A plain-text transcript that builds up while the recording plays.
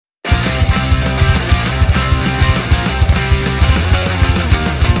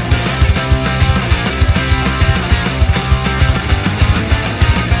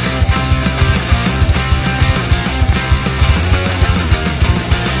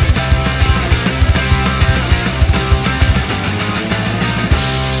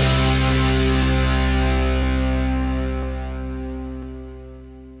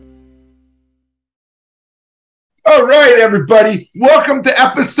All right, everybody. Welcome to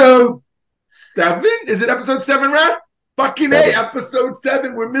episode 7. Is it episode 7, Rat? Fucking A, episode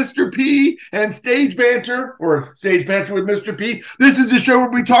 7 with Mr. P and Stage Banter, or Stage Banter with Mr. P. This is the show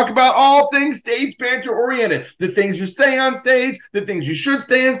where we talk about all things stage banter oriented. The things you say on stage, the things you should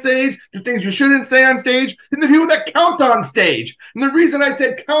say on stage, the things you shouldn't say on stage, and the people that count on stage. And the reason I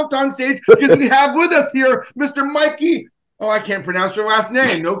said count on stage because we have with us here Mr. Mikey. Oh, I can't pronounce your last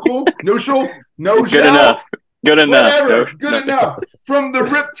name. No cool? No show? No show? Good enough. Good enough. Whatever. Good enough. From the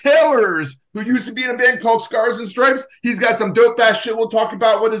Rip Taylors, who used to be in a band called Scars and Stripes. He's got some dope-ass shit. We'll talk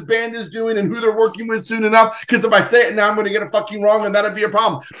about what his band is doing and who they're working with soon enough, because if I say it now, I'm going to get it fucking wrong, and that'd be a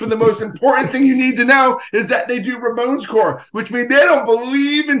problem. But the most important thing you need to know is that they do Ramones core, which means they don't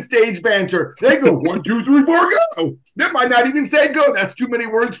believe in stage banter. They go 1, 2, 3, 4, go. They might not even say go. That's too many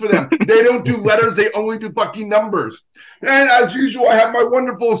words for them. They don't do letters. They only do fucking numbers. And as usual, I have my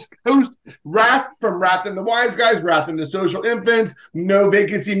wonderful host, Wrath from Wrath and the Wise Guys, Wrath and the Social Infants, No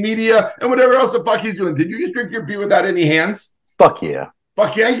Vacancy Media, and whatever else the fuck he's doing. Did you just drink your beer without any hands? Fuck yeah.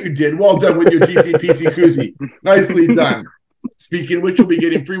 Fuck yeah, you did. Well done with your TCPC koozie. Nicely done. Speaking of which, you'll be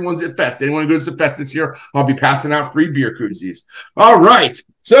getting free ones at Fest. Anyone who goes to Fest this year, I'll be passing out free beer koozies. All right.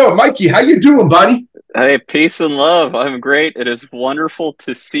 So, Mikey, how you doing, buddy? Hey, peace and love. I'm great. It is wonderful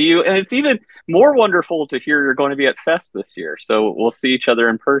to see you. And it's even more wonderful to hear you're going to be at Fest this year. So we'll see each other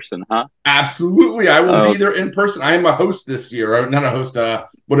in person, huh? Absolutely. I will be there in person. I am a host this year. Not a host, a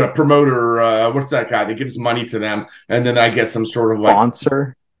promoter. What's that guy that gives money to them? And then I get some sort of like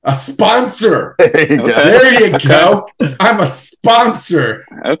sponsor. A sponsor. There you go. There you go. I'm a sponsor.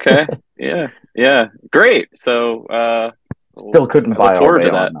 Okay. Yeah. Great. So still couldn't buy all day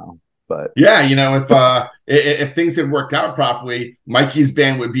on now. But yeah, you know, if things had worked out properly, Mikey's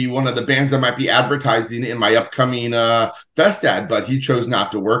band would be one of the bands I might be advertising in my upcoming Fest ad, but he chose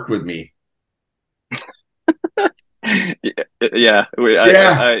not to work with me. Yeah.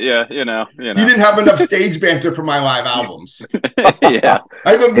 You know. He didn't have enough stage banter for my live albums. Yeah.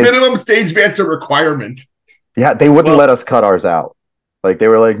 I have a minimum stage banter requirement. Yeah, they wouldn't let us cut ours out. Like, they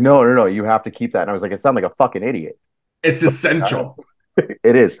were like, no, you have to keep that. And I was like, I sound like a fucking idiot. It's essential.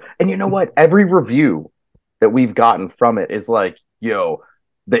 It is. And you know what? Every review that we've gotten from it is like, yo,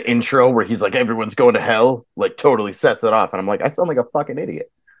 the intro where he's like, everyone's going to hell, like totally sets it off. And I'm like, I sound like a fucking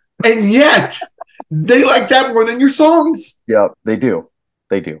idiot. And yet, they like that more than your songs. Yeah, they do.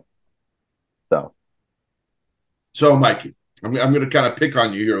 So Mikey, I'm going to kind of pick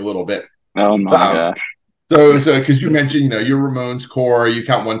on you here a little bit. Oh my gosh. So because you mentioned, your Ramones core, you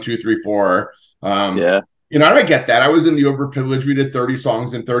count 1, 2, 3, 4. Yeah. And I get that. I was in the Overprivileged. We did 30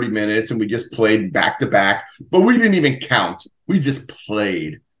 songs in 30 minutes, and we just played back to back. But we didn't even count. We just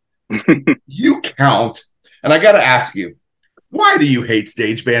played. You count. And I got to ask you, why do you hate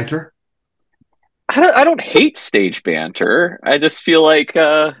stage banter? I don't hate stage banter. I just feel like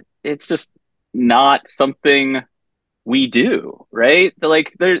it's just not something we do, right?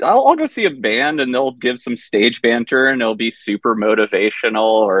 Like, I'll go see a band and they'll give some stage banter and it'll be super motivational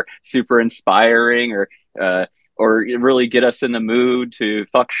or super inspiring or really get us in the mood to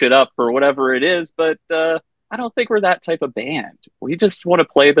fuck shit up or whatever it is. But I don't think we're that type of band. We just want to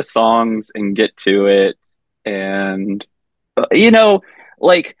play the songs and get to it. And,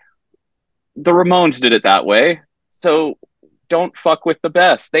 like the Ramones did it that way. So don't fuck with the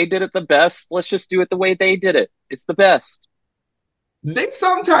best. They did it the best. Let's just do it the way they did it. It's the best. They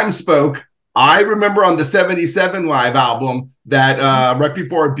sometimes spoke. I remember on the 77 live album that right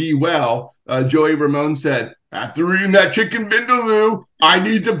before Be Well, Joey Ramone said, after eating that chicken vindaloo, I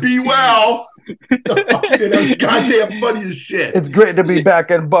need to be well. That was goddamn funny as shit. It's great to be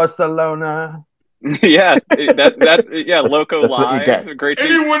back in Barcelona. Yeah, Loco Live. Great.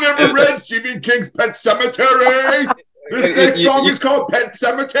 Anyone ever read Stephen King's Pet Cemetery? This next song is called Pet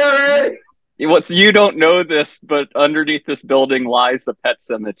Cemetery. You don't know this, but underneath this building lies the Pet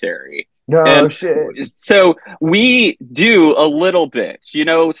Cemetery. No shit. So we do a little bit,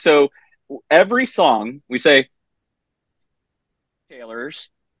 so every song we say Taylor's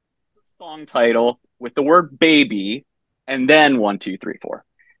song title with the word baby and then 1, 2, 3, 4.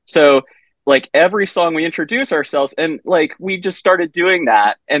 So like every song we introduce ourselves, and like we just started doing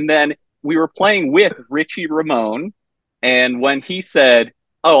that. And then we were playing with Richie Ramone. And when he said,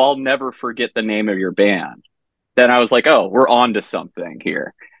 "Oh, I'll never forget the name of your band," then I was like, "Oh, we're on to something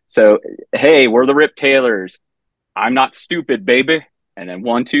here." So, hey, we're the Rip Taylors. I'm not stupid, baby. And then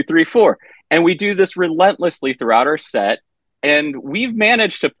 1, 2, 3, 4. And we do this relentlessly throughout our set. And we've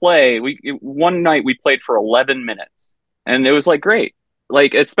managed to play. One night we played for 11 minutes. And it was like, great.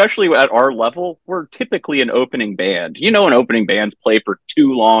 like, especially at our level, we're typically an opening band. You know, an opening bands play for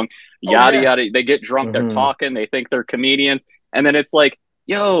too long, Oh yada yeah. yada. They get drunk, they're Mhm. talking, they think they're comedians, and then it's like,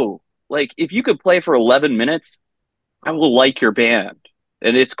 yo, like if you could play for 11 minutes, I will like your band,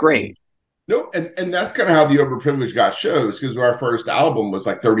 and it's great. No, and that's kind of how the overprivileged got shows, because our first album was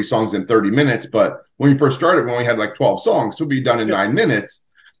like 30 songs in 30 minutes. But when we first started, we only had like 12 songs, so we'd be done in Yeah, 9 minutes.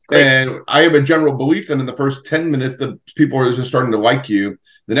 great. And I have a general belief that in the first 10 minutes, the people are just starting to like you.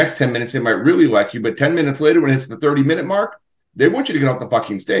 The next 10 minutes, they might really like you. But 10 minutes later, when it's the 30-minute mark, they want you to get off the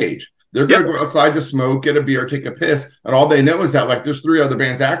fucking stage. They're going Yep. to go outside to smoke, get a beer, take a piss. And all they know is that like there's 3 other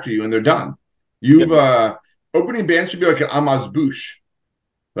bands after you and they're done. You've opening bands should be like an amuse bouche,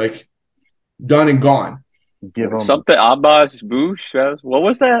 like done and gone. Give them Something Abbas Bouche. What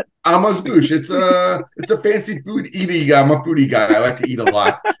was that? Amuse bouche. It's a fancy food eating. I'm a foodie guy. I like to eat a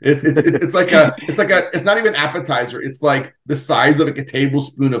lot. It's not even appetizer. It's like the size of like a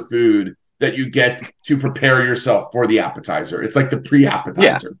tablespoon of food that you get to prepare yourself for the appetizer. It's like the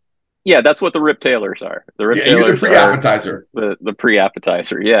pre-appetizer. Yeah, that's what the Rip Taylors are. The Rip Yeah, you're the Taylors are pre-appetizer. the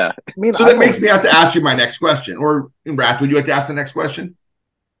pre-appetizer. Yeah. I mean, So that makes me have to ask you my next question. Or Rat, would you like to ask the next question?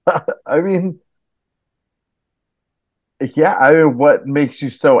 I mean, yeah. I mean, what makes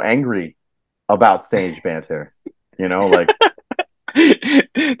you so angry about stage banter? You know, like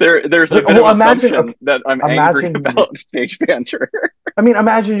there's a bit well, of imagine- assumption that I'm angry about stage banter. I mean,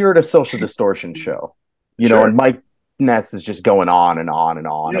 imagine you're at a social distortion show, you know, Sure. and Mike Ness is just going on and on and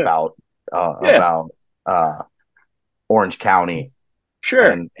on Yeah. about Orange County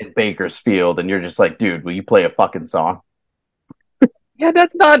Sure. and Bakersfield, and you're just like, dude, will you play a fucking song? Yeah,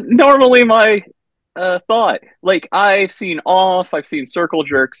 that's not normally my thought. Like I've seen Off, I've seen Circle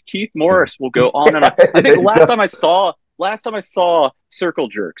Jerks. Keith Morris will go on and on. I think last time I saw Circle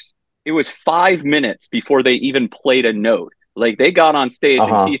Jerks, it was 5 minutes before they even played a note. Like they got on stage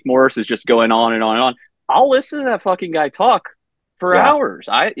and Keith Morris is just going on and on and on. I'll listen to that fucking guy talk for hours.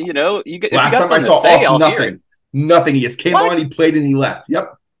 Last time I saw Off, nothing. He just came on, he played, and he left.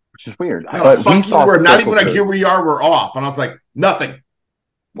 Yep. Which is weird. But we saw not even like here we are, we're off. And I was like, nothing.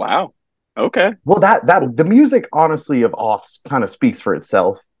 Wow. Okay. Well, that the music honestly of Offs kind of speaks for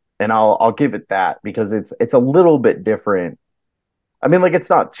itself, and I'll give it that because it's a little bit different. I mean, like it's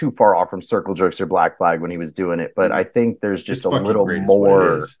not too far off from Circle Jerks or Black Flag when he was doing it, but I think there's just a little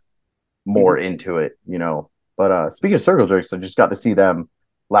more into it, you know. But speaking of Circle Jerks, I just got to see them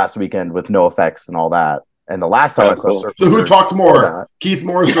last weekend with No Effects and all that. And the last time I saw Circle So who talked more, Keith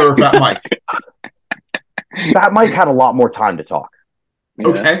Morris or Fat Mike? Fat Mike had a lot more time to talk. Yeah.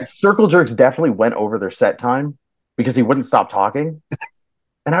 Okay. Circle Jerks definitely went over their set time because he wouldn't stop talking.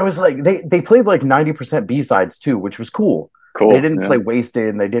 And I was like, they played like 90% B-sides too, which was cool. Cool. They didn't play Wasted,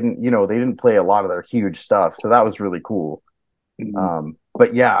 and they didn't play a lot of their huge stuff. So that was really cool. Mm-hmm.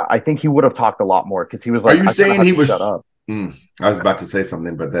 But yeah, I think he would have talked a lot more because he was like, are you saying he was shut up? I was about to say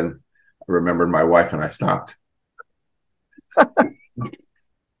something, but then I remembered my wife and I stopped.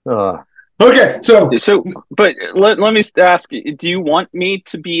 Okay, but let me ask, do you want me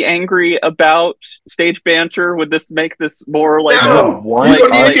to be angry about stage banter? Would this make this more like no, you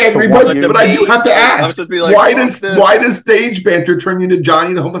don't need to be angry, but I do have to ask, why does stage banter turn you into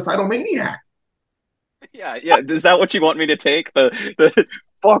Johnny the homicidal maniac? Yeah. Is that what you want me to take? The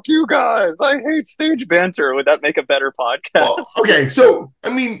fuck you guys, I hate stage banter. Would that make a better podcast? Well, okay, so I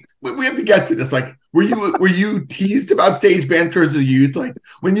mean, we have to get to this. Like, were you teased about stage banter as a youth? Like,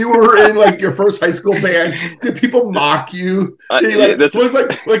 when you were in like your first high school band, did people mock you? Was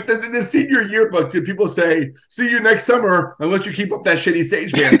like the senior yearbook? Did people say, "See you next summer," unless you keep up that shitty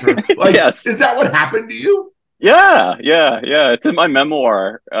stage banter? Like, yes. Is that what happened to you? Yeah. It's in my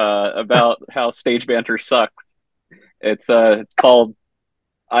memoir about how stage banter sucks. It's called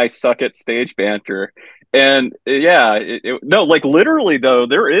 "I Suck at Stage Banter," and no, like literally though,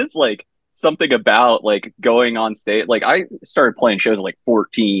 there is like something about like going on stage. Like I started playing shows at like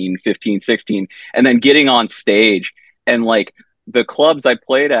 14, 15, 16, and then getting on stage, and like the clubs I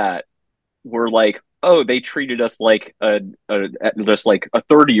played at were like, oh, they treated us like just like a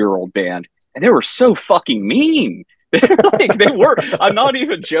 30-year-old band. And they were so fucking mean. They were. I'm not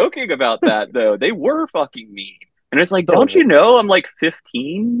even joking about that though. They were fucking mean. And it's like, don't you know I'm like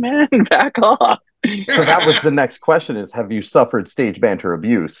 15, man? Back off. So that was the next question: is have you suffered stage banter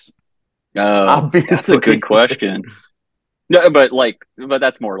abuse? Obviously. That's a good question. No, but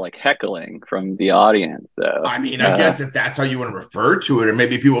that's more like heckling from the audience, though. I mean, I guess if that's how you want to refer to it, or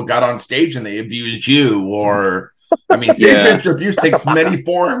maybe people got on stage and they abused you, or I mean, stage banter abuse takes many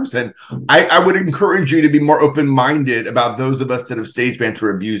forms, and I would encourage you to be more open-minded about those of us that have stage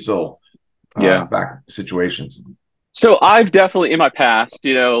banter abusal back situations. So I've definitely in my past,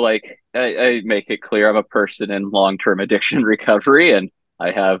 like I make it clear I'm a person in long-term addiction recovery, and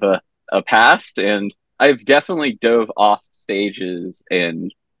I have a past, and I've definitely dove off stages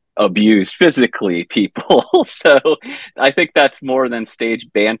and abused physically people. So I think that's more than stage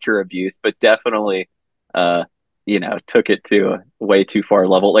banter abuse, but definitely, uh, took it to a way too far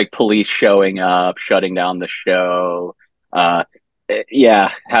level, like police showing up, shutting down the show, uh,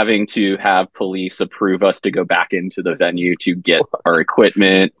 yeah, having to have police approve us to go back into the venue to get our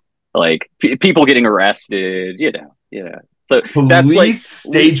equipment, like people getting arrested, yeah. So that's like Police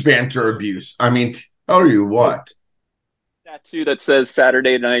stage banter abuse. I mean, tell you what. tattoo that says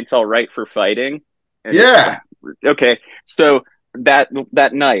Saturday night's all right for fighting, and it's Yeah. okay. So that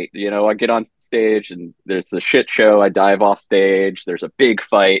night, I get on stage and there's a shit show. I dive off stage. There's a big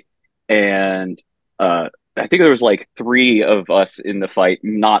fight, and I think there was like three of us in the fight.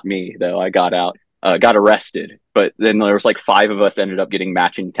 Not me though. I got out. Got arrested, but then there was like five of us ended up getting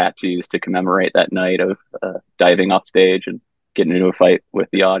matching tattoos to commemorate that night of diving off stage and getting into a fight with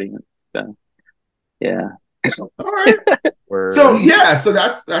the audience. So, yeah. All right. So yeah, so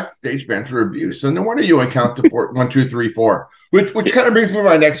that's stage banter abuse. And no wonder you count to four, 1, 2, 3, 4. Which kind of brings me to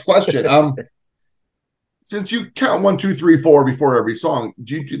my next question. Since you count 1, 2, 3, 4 before every song,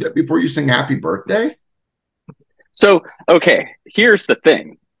 do you do that before you sing Happy Birthday? So, okay, here's the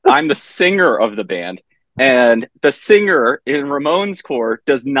thing. I'm the singer of the band, and the singer in Ramones core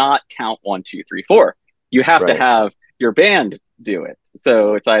does not count 1, 2, 3, 4. You have to have your band do it.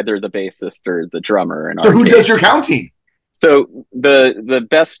 So it's either the bassist or the drummer. So who does your counting? So the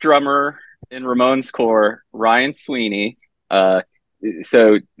best drummer in Ramones core, Ryan Sweeney.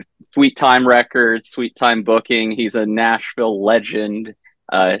 So Sweet Time Records, Sweet Time Booking. He's a Nashville legend.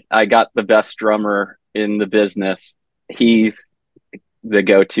 I got the best drummer in the business. He's the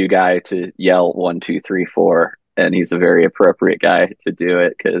go-to guy to yell 1, 2, 3, 4, and he's a very appropriate guy to do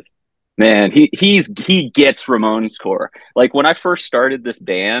it because, man, he gets Ramones core. Like when I first started this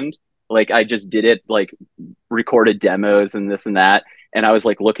band, like I just did it, like recorded demos and this and that, and I was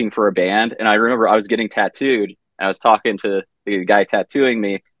like looking for a band, and I remember I was getting tattooed, and I was talking to the guy tattooing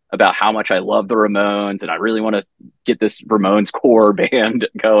me about how much I love the Ramones and I really want to get this Ramones core band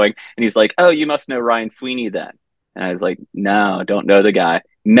going. And he's like, "Oh, you must know Ryan Sweeney then." And I was like, "No, don't know the guy."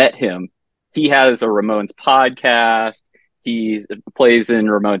 Met him. He has a Ramones podcast. He plays in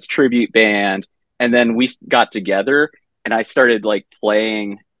Ramones tribute band. And then we got together and I started like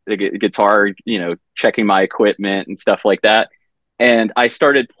playing the guitar, checking my equipment and stuff like that. And I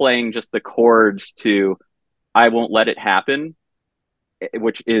started playing just the chords to I Won't Let It Happen,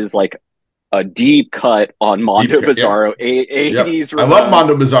 which is like a deep cut on Mondo Bizarro, 80s. Yep. I love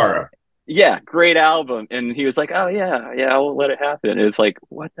Mondo Bizarro. Yeah, great album. And he was like, "Oh yeah, I won't let it happen." It's like,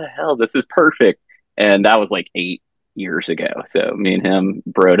 what the hell? This is perfect. And that was like 8 years ago. So me and him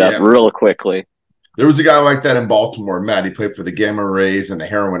broed up real quickly. There was a guy like that in Baltimore, Matt. He played for the Gamma Rays and the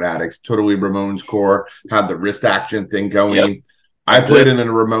Heroin Addicts, totally Ramones core, had the wrist action thing going. Yep. I played in a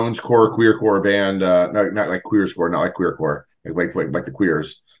Ramones core, queer core band, not like queers core, not like queer core, like the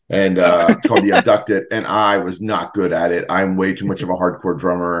queers. And it's called The Abducted, and I was not good at it. I'm way too much of a hardcore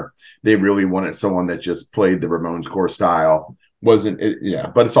drummer. They really wanted someone that just played the Ramones core style. Wasn't it? Yeah,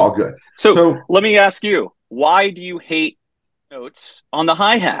 but it's all good. So let me ask you, why do you hate notes on the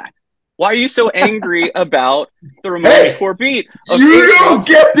hi-hat? Why are you so angry about the Ramones core beat? You don't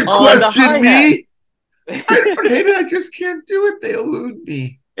get to question me. I don't hate it. I just can't do it. They elude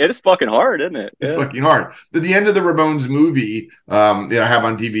me. It is fucking hard, isn't it? It's fucking hard. At the end of the Ramones movie, I have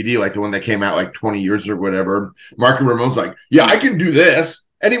on DVD, like the one that came out like 20 years or whatever. Marky Ramone's like, "Yeah, I can do this.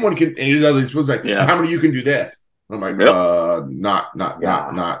 Anyone can." And he's like, "How many of you can do this?" I'm like,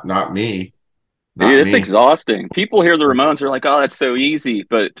 not me." Dude, it's exhausting. People hear the Ramones, they're like, "Oh, that's so easy,"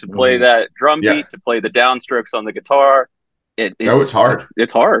 but to play that drum beat, to play the downstrokes on the guitar, it's hard.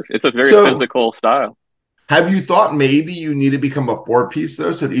 It's hard. It's a very physical style. Have you thought maybe you need to become a 4-piece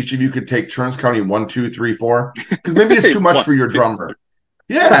though, so that each of you could take turns counting 1, 2, 3, 4? Because maybe it's too much for your drummer.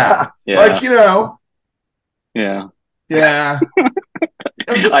 Yeah. Like Yeah. Yeah.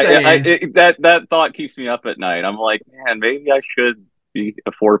 I'm just saying. That thought keeps me up at night. I'm like, man, maybe I should be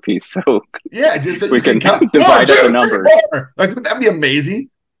a 4-piece. So just so we can divide up the numbers. Like, that'd be amazing.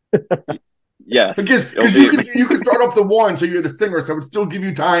 Yes, because you could start off the 1, so you're the singer, so it would still give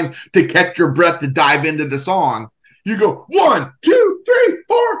you time to catch your breath to dive into the song. You go 1, 2, 3,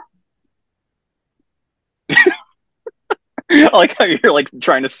 4. I like how you're like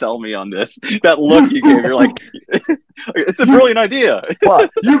trying to sell me on this. That look you gave, you're like, it's a brilliant idea.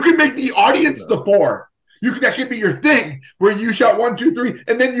 But you can make the audience the 4. That could be your thing, where you shout 1, 2, 3,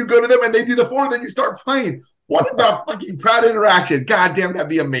 and then you go to them and they do the 4, then you start playing What about fucking crowd interaction? God damn, that'd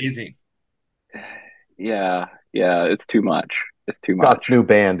be amazing. Yeah, it's too much. It's too much. Scott's new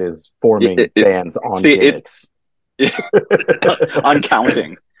band is forming bands on gimmicks. On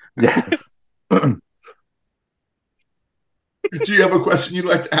counting. Yes. Do you have a question you'd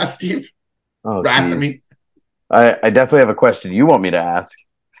like to ask, Steve? Oh, Wrath, I mean. I definitely have a question you want me to ask.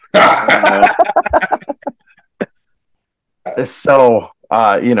 So,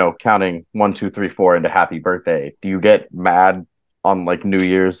 counting 1, 2, 3, 4 into happy birthday, do you get mad on like New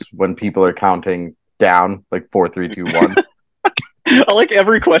Year's when people are counting down like 4, 3, 2, 1? I like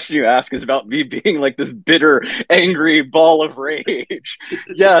every question you ask is about me being like this bitter, angry ball of rage.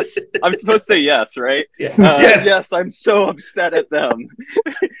 Yes, I'm supposed to say yes, right? Yes. Yes, I'm so upset at them.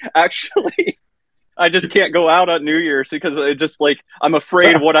 Actually, I just can't go out on New Year's because I'm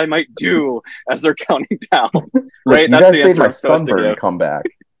afraid what I might do as they're counting down. Right? Look, that's the answer I'm supposed to give. Come back.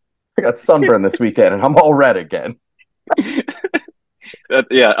 I got sunburn this weekend and I'm all red again.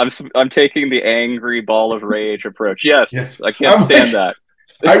 I'm taking the angry ball of rage approach. Yes. I can't stand that.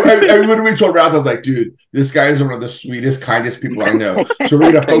 I literally told Ralph, I was like, dude, this guy is one of the sweetest, kindest people I know. So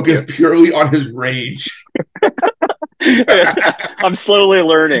we're going to focus purely on his rage. I'm slowly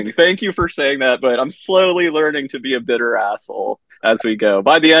learning. Thank you for saying that, but I'm slowly learning to be a bitter asshole as we go.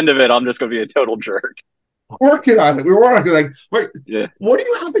 By the end of it, I'm just going to be a total jerk. Working on it. We were working like, wait, what do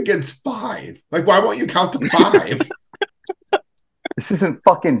you have against 5? Like, why won't you count to 5? This isn't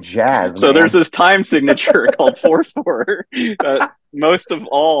fucking jazz. So there's this time signature called 4/4 that most of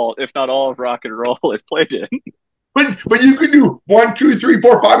all, if not all, of rock and roll is played in. But you could do 1, 2, 3,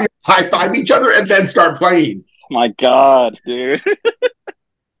 4, 5, high five each other, and then start playing. My God, dude.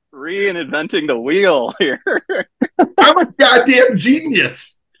 Reinventing the wheel here. I'm a goddamn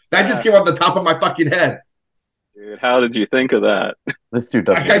genius. That just came off the top of my fucking head. Dude, how did you think of that? This dude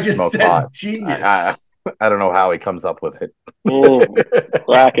doesn't I just smoke said pot. Genius. I don't know how he comes up with it. Oh,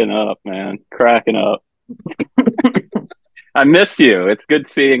 cracking up, man. Cracking up. I miss you. It's good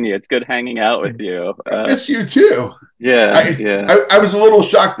seeing you. It's good hanging out with you. I miss you too. Yeah, I was a little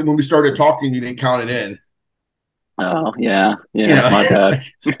shocked that when we started talking, you didn't count it in. Oh, yeah, my bad.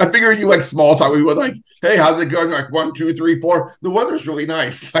 I figured you like small talk. We were like, hey, how's it going? Like 1, 2, 3, 4. The weather's really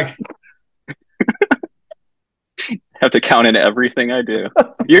nice. Like, have to count in everything I do.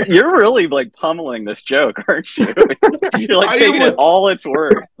 You're really like pummeling this joke, aren't you? You're like taking it all it's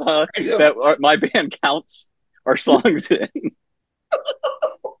worth. That my band counts our songs in.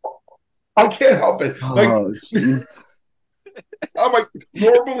 I can't help it. I'm like,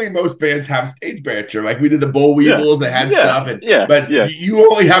 normally most bands have stage banter. Like we did the Boll Weevils that had stuff, but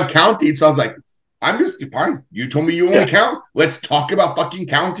you only have counting. So I was like, I'm just fine. You told me you only count. Let's talk about fucking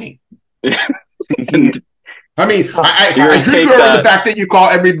counting. I mean, I could go over the fact that you call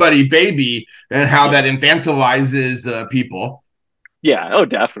everybody baby and how that infantilizes people. Yeah. Oh,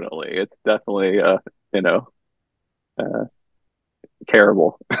 definitely. It's definitely,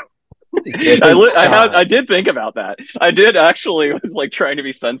 terrible. I did think about that. I did actually was like trying to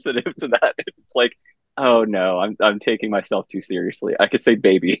be sensitive to that. It's like, oh no, I'm taking myself too seriously. I could say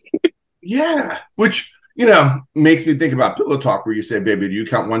baby. Yeah, which makes me think about pillow talk, where you say baby. Do you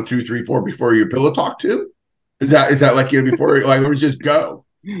count 1, 2, 3, 4 before your pillow talk too? Is that like before like or just go?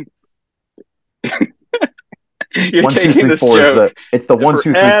 You're 1, 2, 3, 4 it's the 1,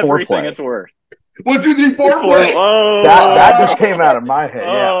 2, 3, 4 play. It's worth. 1, 2, 3, 4 play. Oh, that just came out of my head.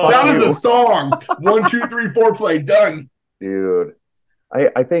 Yeah, that is a song. 1, 2, 3, 4 play done. Dude,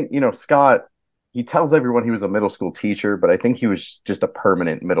 I think Scott. He tells everyone he was a middle school teacher, but I think he was just a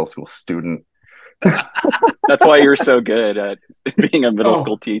permanent middle school student. That's why you're so good at being a middle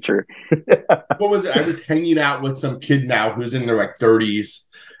school teacher. What was it? I was hanging out with some kid now who's in their like 30s,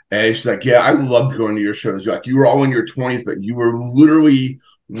 and she's like, "Yeah, I loved going to your shows. Like you were all in your 20s, but you were literally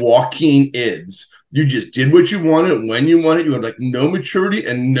walking ids. You just did what you wanted when you wanted. You had like no maturity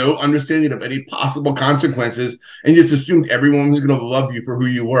and no understanding of any possible consequences, and just assumed everyone was going to love you for who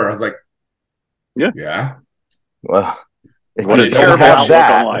you were." I was like, "Yeah." Well. What a terrible outlook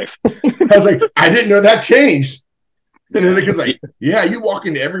on life. I was like, I didn't know that changed. And then the kid's like, yeah, you walk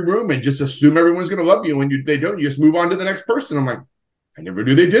into every room and just assume everyone's going to love you. And when they don't, you just move on to the next person. I'm like, I never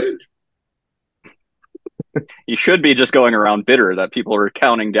knew they didn't. You should be just going around bitter that people are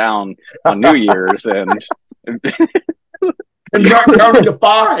counting down on New Year's and not counting to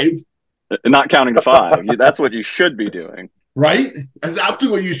 5. Not counting to 5. That's what you should be doing. Right? That's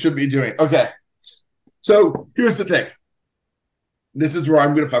absolutely what you should be doing. Okay. So here's the thing. This is where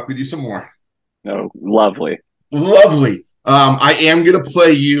I'm going to fuck with you some more. Oh, lovely. Lovely. I am going to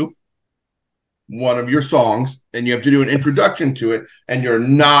play you one of your songs, and you have to do an introduction to it, and you're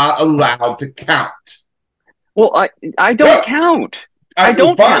not allowed to count. Well, I don't count. I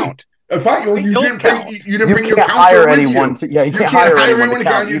don't count. Fine. Well, you don't didn't bring count. you didn't You bring your can't counter hire with anyone you. to you You can't can't hire hire anyone anyone to to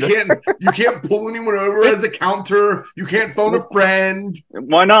count count. either. You can't pull anyone over as a counter. You can't phone a friend.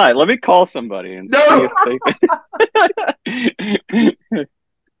 Why not? Let me call somebody and see No, if they.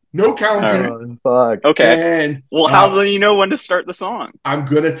 no All right. counting. Oh, fuck. Okay. And Well, how do you know when to start the song? I'm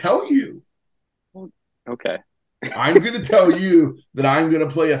gonna tell you. Okay. I'm gonna tell you that I'm gonna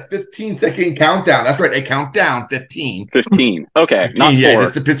play a 15-second countdown. That's right, a countdown 15. 15. Okay, 15, not yeah, 4.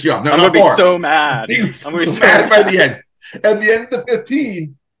 just to piss you off. No, I'm not gonna be 4. so mad. You're I'm gonna be so mad by the mad. end. At the end of the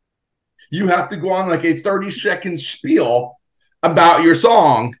 15, you have to go on like a 30-second spiel about your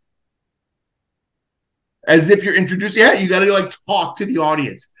song as if you're introducing. Yeah, you got to like talk to the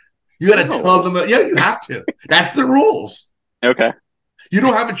audience. You got to tell them. Yeah, you have to. That's the rules. Okay. You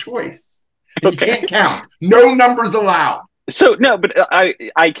don't have a choice. And Okay. you can't count. No numbers allowed. So no, but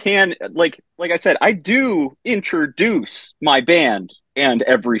I can like I said, I do introduce my band and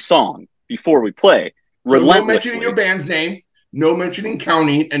every song before we play So no mentioning your relentlessly. band's name, no mentioning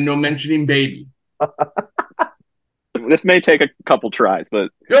counting, and no mentioning baby. This may take a couple tries, but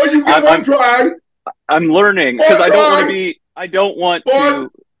No, you get one try. I'm learning because I don't want to be. I don't want to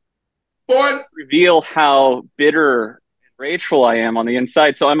reveal how bitter and rageful I am on the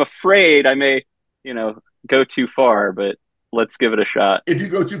inside. So I'm afraid I may, go too far. But let's give it a shot. If you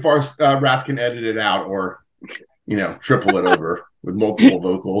go too far, Raph can edit it out or, triple it over with multiple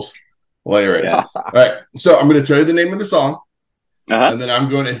vocals. Layer it. Yeah. All right. So I'm going to tell you the name of the song, Uh-huh. and then I'm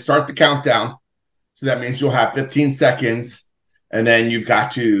going to start the countdown. So that means you'll have 15 seconds, and then you've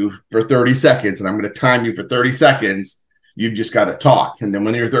got to, for 30 seconds, and I'm going to time you for 30 seconds. You've just got to talk. And then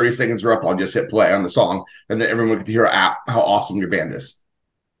when your 30 seconds are up, I'll just hit play on the song, and then everyone will get to hear how awesome your band is.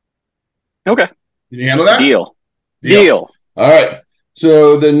 Okay. Can you handle that? Deal. All right.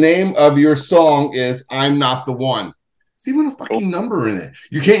 So the name of your song is "I'm Not the One." It's even a fucking number in it.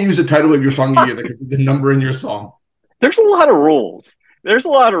 You can't use the title of your song either. The number in your song. There's a lot of rules. There's a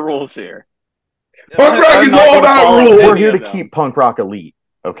lot of rules here. Punk rock is all about rules. We're here to keep punk rock elite.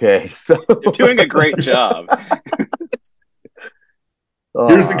 Okay, so you're doing a great job.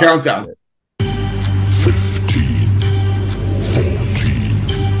 Here's the countdown. 15,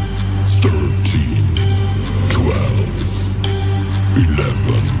 14, 13, 12,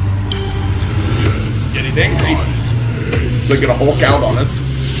 11. Getting angry. Looking to Hulk out on us.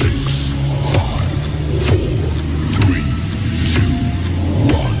 6, 5, 4, 3, 2,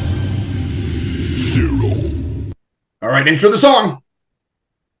 1, 0. All right, intro the song.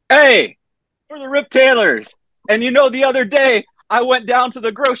 Hey, we're the Rip Taylors. And the other day I went down to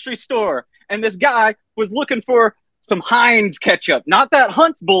the grocery store and this guy was looking for some Heinz ketchup. Not that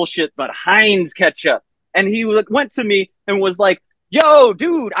Hunt's bullshit, but Heinz ketchup. And he went to me and was like, yo,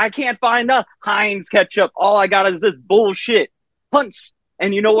 dude, I can't find the Heinz ketchup. All I got is this bullshit Hunt's.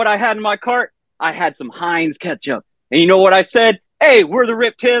 And you know what I had in my cart? I had some Heinz ketchup. And you know what I said? Hey, we're the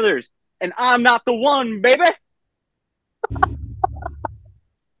Rip Taylors. And I'm not the one, baby.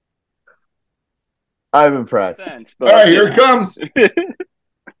 I'm impressed. All right, here it comes.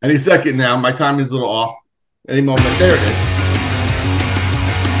 Any second now. My time is a little off. Any moment. There it is.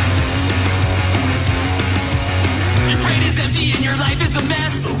 Your brain is empty and your life is a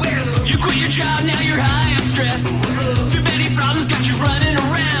mess. You quit your job, now you're high on stress. Too many problems got you running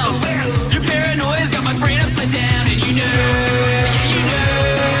around. Your paranoia's got my brain upside down. And you know,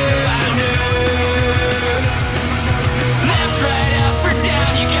 I know. Left, right, up or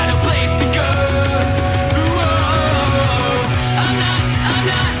down, you got no place to go.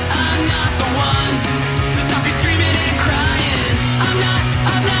 I'm not the one. So stop your screaming and crying. I'm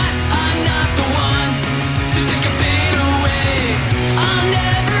not the one to take your pain away. I'll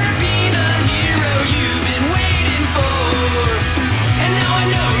never be the hero you've been waiting for. And now I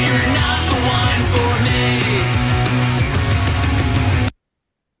know you're not the one for me.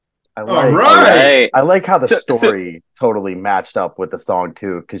 All right. I like how the story totally matched up with the song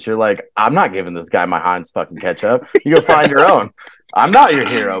too, because you're like, I'm not giving this guy my Heinz fucking ketchup. You go find your own. I'm not your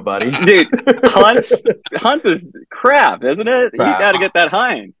hero, buddy. Dude, Hunt's is crap, isn't it? Crap. You got to get that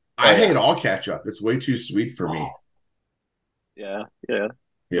Heinz. I hate all ketchup. It's way too sweet for me. Yeah.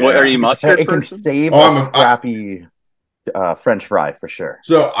 What, are you mustard It person? can save a crappy French fry for sure.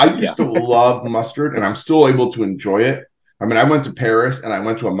 So I used to love mustard, and I'm still able to enjoy it. I mean, I went to Paris, and I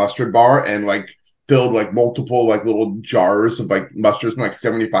went to a mustard bar, and filled multiple little jars of mustards for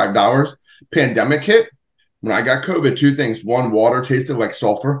 $75. Pandemic hit. When I got COVID, two things. One, water tasted like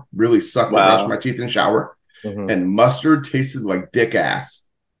sulfur, really sucked to brush my teeth and shower. Mm-hmm. And mustard tasted like dick ass.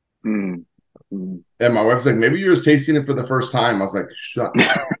 Mm-hmm. And my wife's like, maybe you're just tasting it for the first time. I was like, shut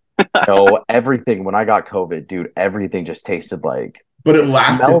up. No, everything when I got COVID, dude, everything just tasted like But it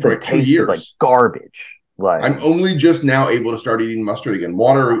lasted smelled for and like 2 tasted like years. garbage. Like I'm only just now able to start eating mustard again.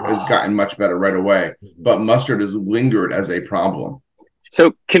 Water has gotten much better right away, but mustard has lingered as a problem.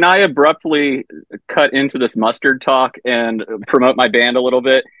 So can I abruptly cut into this mustard talk and promote my band a little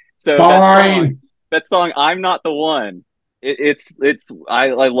bit? So Fine. that song, "I'm Not the One." I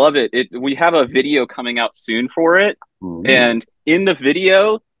love it. We have a video coming out soon for it, ooh. and in the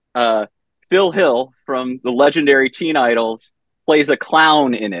video, uh, Phil Hill from the legendary Teen Idols plays a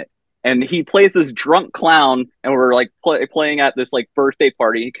clown in it, and he plays this drunk clown, and we're like playing at this like birthday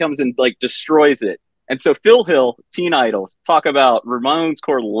party. He comes and like destroys it. And so Phil Hill, Teen Idols, talk about Ramones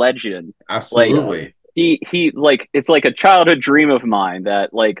core legend. Like Absolutely. he like it's like a childhood dream of mine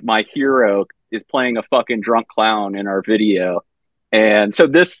that like my hero is playing a fucking drunk clown in our video. And so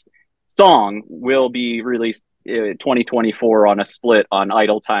this song will be released 2024 on a split on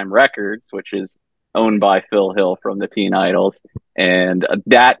Idle Time Records, which is owned by Phil Hill from the Teen Idols. And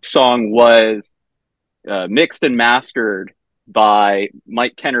that song was mixed and mastered by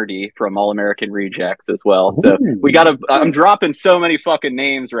Mike Kennedy from All American Rejects as well. So we got to, I'm dropping so many fucking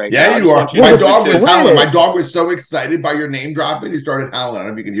names right now. Yeah, you are. You My to dog was Split. howling. My dog was so excited by your name dropping. He started howling. I don't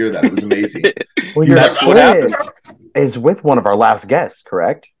know if you can hear that. It was amazing. Well, He's your like, That's what happened. is with one of our last guests,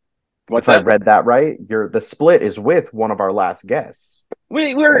 correct? What's If I that? read that right, the split is with one of our last guests.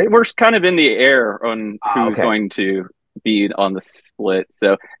 We're kind of in the air on who's okay. going to be on the split.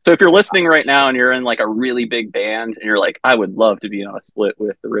 So if you're listening right now and you're in like a really big band and you're like, I would love to be on a split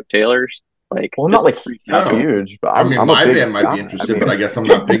with the Rip Taylors. Like, Well, I'm just not like reach out to me. huge, but I mean, I'm my a big band might guy. be interested, I mean, but I guess I'm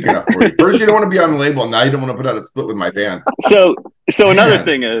not big enough for you. First, you don't want to be on the label. Now you don't want to put out a split with my band. So another Man.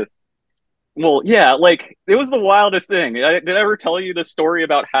 thing is, well, yeah, like it was the wildest thing. Did I ever tell you the story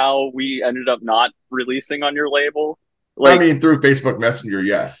about how we ended up not releasing on your label? I Like, mean, through Facebook Messenger,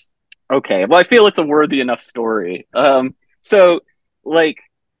 yes. okay, well, I feel it's a worthy enough story. So like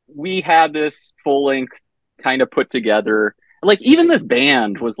we had this full length kind of put together. Like even this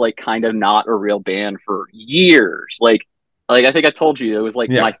band was like kind of not a real band for years. Like I think I told you it was like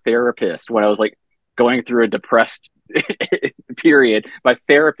Yeah. my therapist when I was like going through a depressed period. My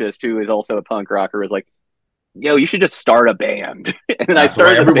therapist, who is also a punk rocker, was like, "Yo, you should just start a band." And I That's why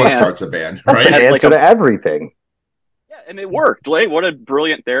started the everyone band. starts a band, that's the right? As answer like to everything. Yeah, and it worked. Like, what a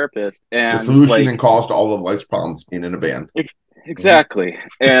brilliant therapist! And The solution like, and cause to all of life's problems being in a band. exactly.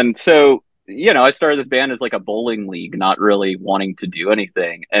 And so, I started this band as like a bowling league, not really wanting to do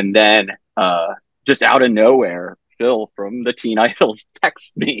anything. And then, just out of nowhere, Phil from the Teen Idols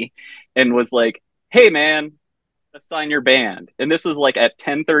texted me and was like, "Hey, man, let's sign your band." And this was like at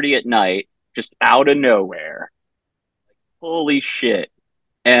 10:30 at night, just out of nowhere. Holy shit!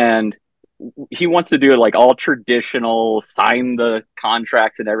 And he wants to do it like all traditional, sign the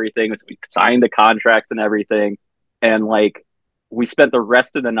contracts and everything. So we signed the contracts and everything. And like we spent the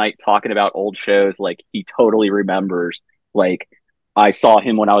rest of the night talking about old shows. Like he totally remembers. Like I saw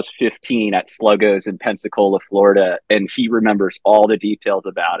him when I was 15 at Sluggo's in Pensacola, Florida, and he remembers all the details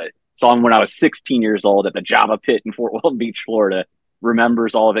about it. Saw him when I was 16 years old at the Java Pit in Fort Walton Beach, Florida.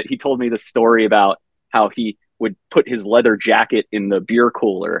 Remembers all of it. He told me the story about how he would put his leather jacket in the beer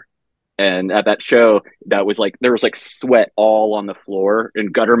cooler, and at that show that was like there was like sweat all on the floor,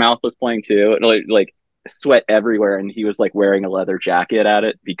 and Guttermouth was playing too, and like sweat everywhere, and he was like wearing a leather jacket at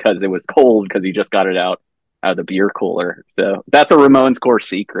it because it was cold because he just got it out of the beer cooler. So that's a Ramones core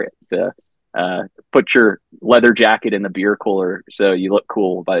secret, to put your leather jacket in the beer cooler so you look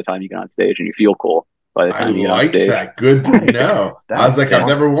cool by the time you get on stage and you feel cool by the I time you get on like stage. that. Good to know. I was like, I've That's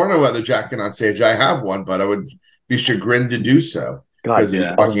never worn a leather jacket on stage. I have one, but I would be chagrined to do so God, because it was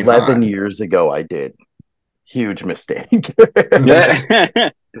yeah. fucking 11 hot. years ago, I did. Huge mistake. Yeah.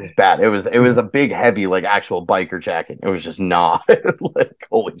 It was bad. It was a big, heavy, like actual biker jacket. It was just not like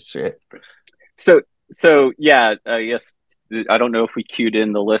holy shit. So yeah, I guess I don't know if we cued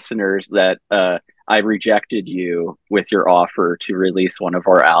in the listeners that I rejected you with your offer to release one of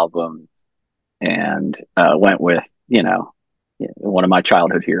our albums, and went with one of my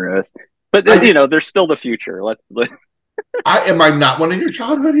childhood heroes. But there's still the future. Am I not one of your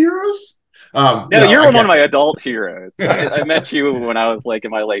childhood heroes? No, you're one of my adult heroes. I met you when I was like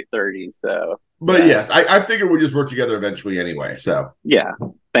in my late 30s. So, But yes, I figured we'd just work together eventually anyway. So yeah,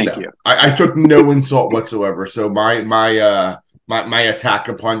 thank you. I took no insult whatsoever. So my attack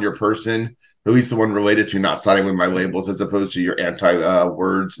upon your person, at least the one related to not signing with my labels, as opposed to your anti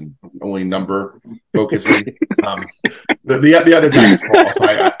words and only number focusing. The other attack is false.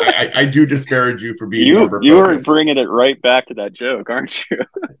 I do disparage you for being number You were focused. bringing it right back to that joke, aren't you?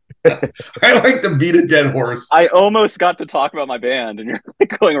 I like to beat a dead horse. I almost got to talk about my band, and you're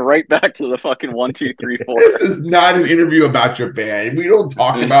like going right back to the fucking 1, 2, 3, 4. This is not an interview about your band. We don't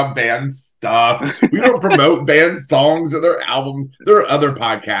talk about band stuff. We don't promote band songs or their albums. There are other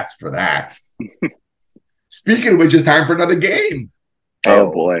podcasts for that. Speaking of which, it's time for another game.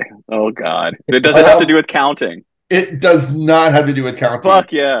 Oh boy. Oh god. Does it have to do with counting? It does not have to do with counting.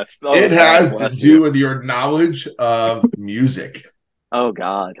 Fuck yes. Oh, it has God, to do with your knowledge of music. Oh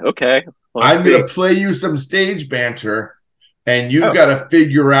god. Okay. I'm going to play you some stage banter, and you got to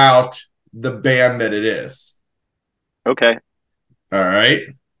figure out the band that it is. Okay. All right.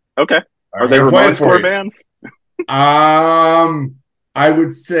 Okay. Are they Ramones core bands? I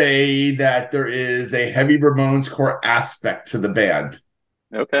would say that there is a heavy Ramones core aspect to the band.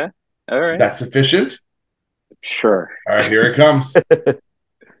 Okay. All right. Is that sufficient? Sure. All right, here it comes.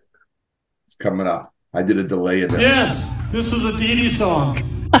 It's coming up. I did a delay in there. Yes, this is a Dee Dee song.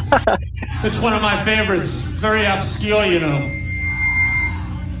 It's one of my favorites. Very obscure, you know.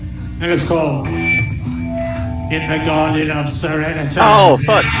 And it's called In the Garden of Serenity. Oh,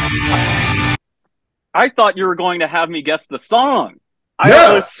 fuck. I thought you were going to have me guess the song.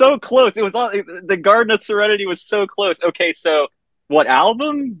 I was so close. It was the Garden of Serenity was so close. Okay, so what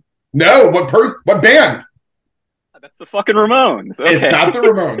album? No, what band? That's the fucking Ramones. Okay. It's not the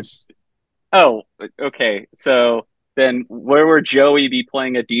Ramones. Oh, okay. So then where would Joey be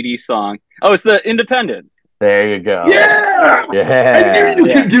playing a Dee Dee song? Oh, it's the Independents. There you go. Yeah! I knew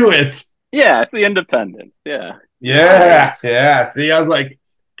you could do it. Yeah, it's the Independents. Yeah. Yeah. Yeah. See, I was like,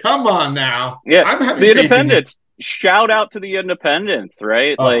 come on now. Yeah. I'm having the Independents. Shout out to the Independents,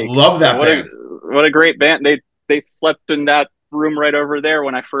 right? Oh, love that band. What a great band. They slept in that room right over there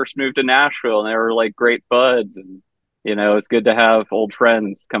when I first moved to Nashville, and they were like great buds, and you know, it's good to have old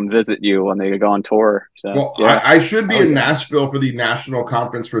friends come visit you when they go on tour. So, well, yeah. I should be in Nashville for the National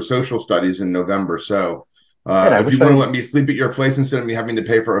Conference for Social Studies in November. So if you want to let me sleep at your place instead of me having to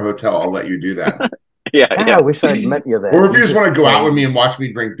pay for a hotel, I'll let you do that. Yeah. I wish I'd met you there. Or if you just want to go out with me and watch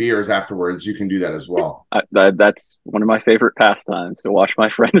me drink beers afterwards, you can do that as well. That's one of my favorite pastimes, to watch my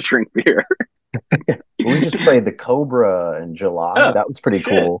friends drink beer. We just played the Cobra in July. That was pretty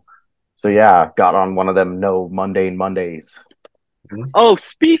cool. So yeah, got on one of them no mundane Mondays. Oh,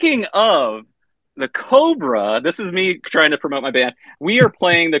 speaking of the Cobra, this is me trying to promote my band. We are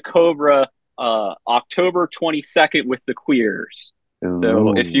playing the Cobra October 22nd with the Queers. Ooh.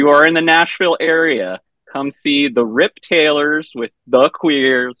 So if you are in the Nashville area, come see the Rip Taylors with the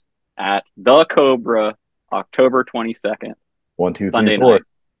Queers at the Cobra October 22nd. 1, 2, 3, Sunday 4. night.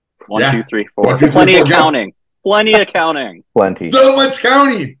 1, 2, 3, 4. 1, 2, 3, Plenty 4, of counting. Plenty of counting. Plenty. So much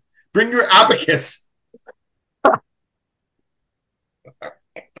counting. Bring your abacus.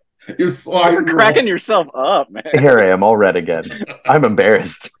 You're cracking yourself up, man. Here I am, all red again. I'm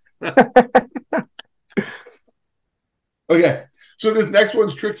embarrassed. Okay, so this next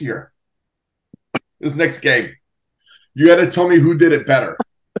one's trickier. This next game, you got to tell me who did it better.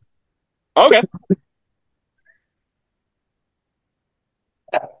 Okay.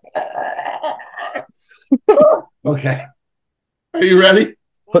 Okay, are you ready?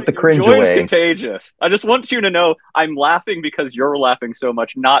 Put the cringe Joy is away. contagious. I just want you to know I'm laughing because you're laughing so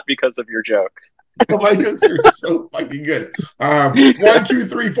much, not because of your jokes. Oh, my jokes are so fucking good. 1, 2,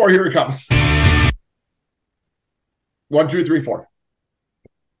 3, 4. Here it comes. 1, 2, 3, 4.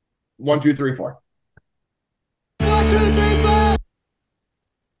 1, 2, 3, 4. 1, 2, 3, 4.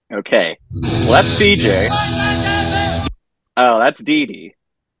 Okay. Well, that's CJ. Oh, that's Dee Dee.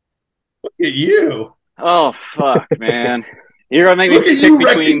 Look at you. Oh, fuck, man. You're going to make me Look at pick you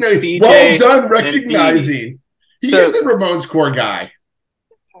between recognizing. CJ Well done and recognizing. He So- is a Ramones core guy.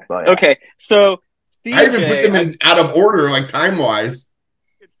 Oh, yeah. Okay, so CJ, I even put them in out of order, like time-wise.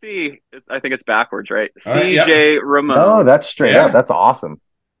 You can see, I think it's backwards, right? All right, CJ Ramone. Oh, that's straight Yeah. up. That's awesome.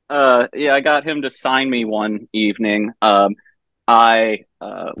 Yeah, I got him to sign me one evening. I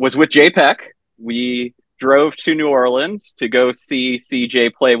was with JPEG. We drove to New Orleans to go see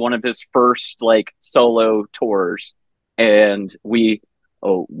CJ play one of his first like solo tours, and we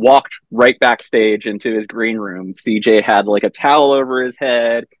walked right backstage into his green room. CJ had like a towel over his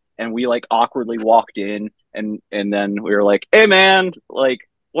head, and we like awkwardly walked in, and then we were like, "Hey, man, like,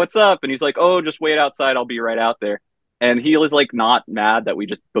 what's up?" And he's like, "Oh, just wait outside. I'll be right out there." And he was like not mad that we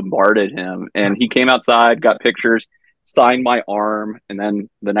just bombarded him. And he came outside, got pictures, signed my arm, and then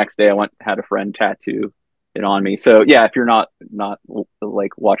the next day I went had a friend tattoo it on me. So yeah, if you're not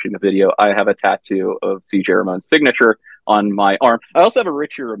like watching the video, I have a tattoo of CJ Ramone's signature on my arm. I also have a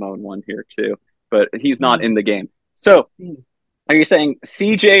Richie Ramone one here too, but he's not in the game. So are you saying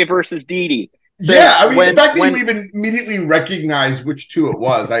CJ versus Dee Dee? So yeah, I mean, the fact that you even immediately recognized which two it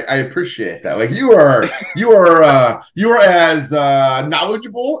was, I appreciate that. Like you are as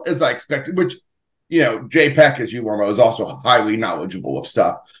knowledgeable as I expected. Which, Jay Peck, as you well know, is also highly knowledgeable of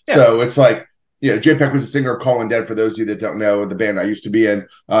stuff. Yeah. So it's like, Jay Peck was a singer of Calling Dead. For those of you that don't know, the band I used to be in.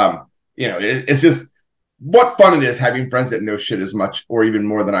 It's just what fun it is having friends that know shit as much or even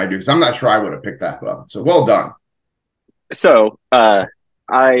more than I do. Because I'm not sure I would have picked that up. So well done. So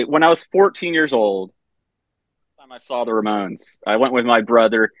when I was 14 years old, I saw the Ramones. I went with my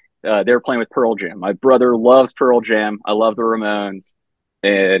brother. They were playing with Pearl Jam. My brother loves Pearl Jam. I love the Ramones,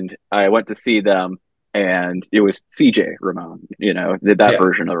 and I went to see them. And it was CJ Ramone, that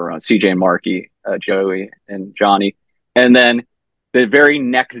version of Ramone, CJ and Marky, Joey and Johnny. And then the very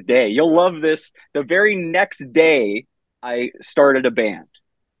next day, you'll love this. The very next day, I started a band,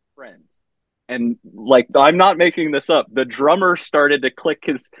 friends. And like, I'm not making this up. The drummer started to click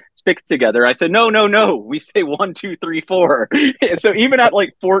his sticks together. I said, no. We say 1, 2, 3, 4. So even at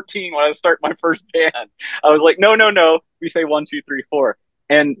like 14, when I was starting my first band, I was like, no. We say 1, 2, 3, 4.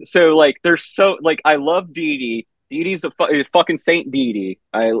 And so like, I love Dee Dee. Dee Dee's a fucking Saint Dee Dee.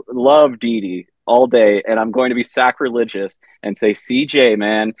 I love Dee Dee all day. And I'm going to be sacrilegious and say, CJ,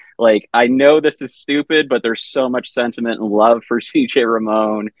 man, like, I know this is stupid, but there's so much sentiment and love for CJ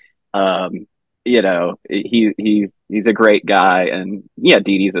Ramone. He's a great guy, and Dee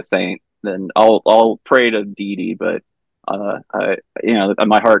Dee's a saint. Then I'll pray to Dee Dee, but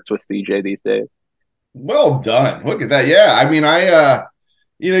my heart's with CJ these days. Well done. Look at that. Yeah, I mean,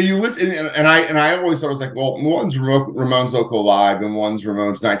 you listen, and I always thought it was like, well, one's Ramones Local Live and one's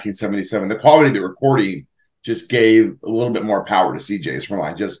Ramones 1977. The quality of the recording just gave a little bit more power to CJ's from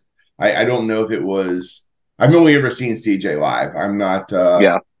I don't know if it was. I've only ever seen CJ live. I'm not.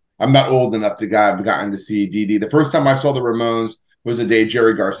 I'm not old enough to have gotten to see Dee Dee. The first time I saw the Ramones was the day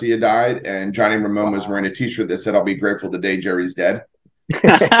Jerry Garcia died, and Johnny Ramone was wearing a T-shirt that said, "I'll be grateful the day Jerry's dead."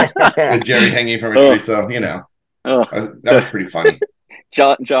 With Jerry hanging from a tree, so that was pretty funny.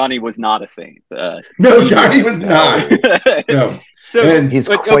 Johnny was not a saint. No, Johnny was not. No, so he's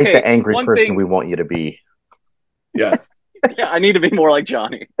quite the angry person we want you to be. Yes. Yeah, I need to be more like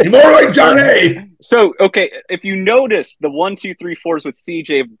Johnny. Be more like Johnny. So, if you notice the 1, 2, 3, 4s with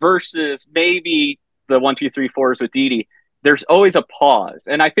CJ versus maybe the 1, 2, 3, 4s with Dee Dee, there's always a pause,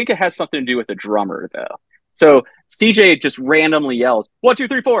 and I think it has something to do with the drummer, though. So CJ just randomly yells 1, 2,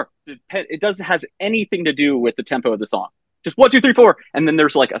 3, 4. It doesn't has anything to do with the tempo of the song. Just 1, 2, 3, 4, and then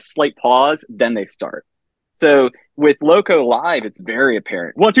there's like a slight pause. Then they start. So with Loco Live, it's very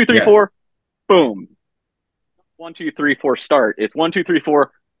apparent. 1, 2, 3, 4, boom. 1, 2, 3, 4, start. It's 1, 2, 3,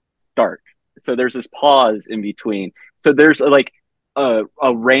 4, start. So there's this pause in between. So there's like a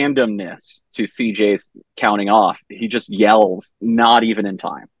randomness to CJ's counting off. He just yells, not even in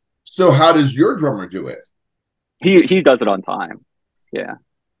time. So how does your drummer do it? He does it on time. Yeah.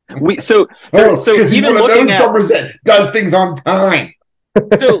 So he's even one of those drummers that does things on time.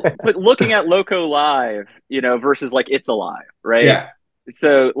 But looking at Loco Live, versus like It's Alive, right? Yeah.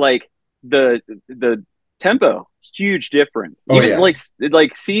 So like the tempo, huge difference. Like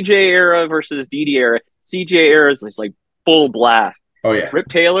CJ era versus Dee Dee era. CJ era is like full blast. Oh yeah. Rip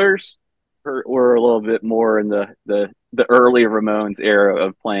Taylor's were a little bit more in the early Ramones era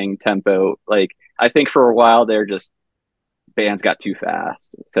of playing tempo. Like I think for a while they're just bands got too fast.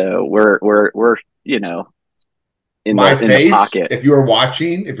 So we're in the pocket. If you're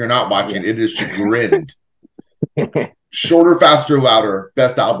watching, if you're not watching, it is chagrined. Shorter, faster, louder.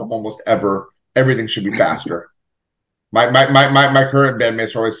 Best album almost ever. Everything should be faster. My current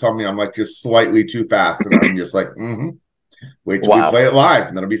bandmates are always telling me I'm like just slightly too fast, and I'm just like, wait till we play it live,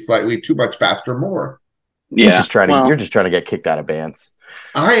 and then it'll be slightly too much faster more. Yeah, you're just trying to get kicked out of bands.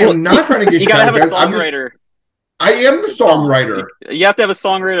 I am not trying to get kicked out of bands. I am the songwriter. You have to have a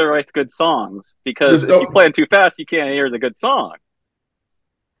songwriter that writes good songs, because if you play it too fast, you can't hear the good song.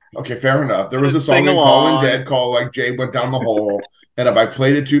 Okay, fair enough. There was a song in Calling Dead called like Jay Went Down the Hole, and if I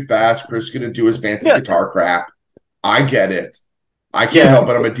played it too fast, Chris couldn't do his fancy guitar crap. I get it. I can't help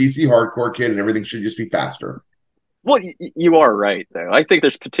it. I'm a DC hardcore kid, and everything should just be faster. Well, you are right, though. I think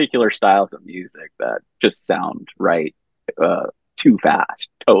there's particular styles of music that just sound right too fast.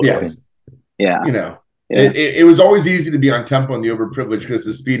 Totally. Yes. Yeah. It was always easy to be on tempo in the overprivileged because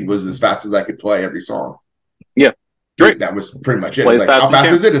the speed was as fast as I could play every song. Yeah. Great. That was pretty much it. It's like, how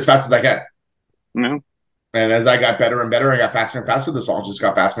fast is it? As fast as I can. Mm-hmm. And as I got better and better, I got faster and faster. The songs just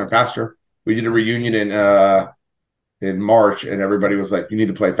got faster and faster. We did a reunion in March, and everybody was like, you need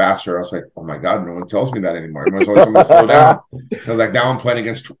to play faster. I was like, oh my God, no one tells me that anymore. Everyone's always telling me to slow down. I was like, now I'm playing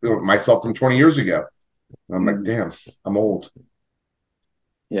against myself from 20 years ago. And I'm like, damn, I'm old.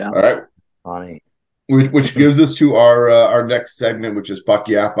 Yeah. All right. Funny. which gives us to our next segment, which is fuck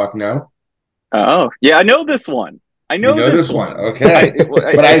yeah, fuck no. Oh, yeah, I know this one. I You know know this one, okay?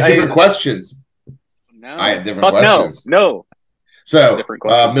 But I have different questions. No, I have different fuck questions. no. So, Different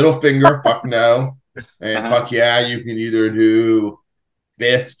question. middle finger, fuck no, and Uh-huh. fuck yeah. You can either do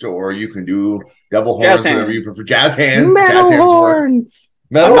fist or you can do double Jazz horns, whatever hand. you prefer. Jazz hands, Metal jazz hands work. horns.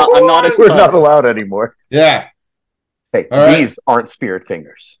 Metal I'm not as We're horns. not allowed anymore. Yeah. Hey, All right. these aren't spirit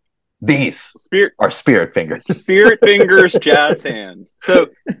fingers. These Spirit are spirit fingers. spirit fingers, jazz hands. So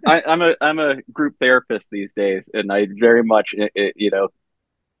I'm a group therapist these days, and I very much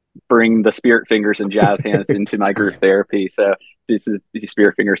bring the spirit fingers and jazz hands into my group therapy. So this is the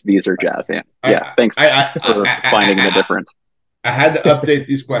spirit fingers. These are jazz hands. Yeah, thanks for finding the difference. I had to update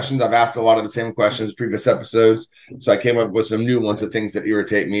these questions. I've asked a lot of the same questions in previous episodes, so I came up with some new ones of things that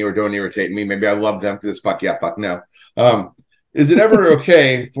irritate me or don't irritate me. Maybe I love them because it's fuck yeah, fuck no. Is it ever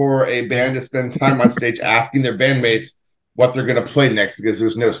okay for a band to spend time on stage asking their bandmates what they're going to play next because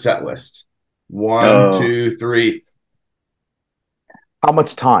there's no set list? One, 2, 3. How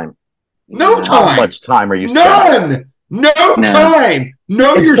much time? No How time. much time are you None. spending? No time.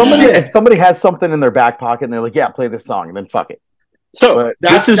 No, If your somebody, shit. if somebody has something in their back pocket and they're like, yeah, play this song, then fuck it. So But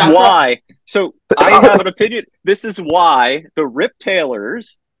this is that's why. So I have an opinion. This is why the Rip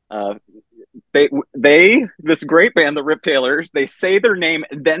Taylors, this great band, the Rip Taylors, they say their name,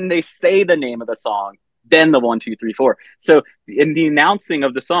 then they say the name of the song, then the 1, 2, 3, 4. So in the announcing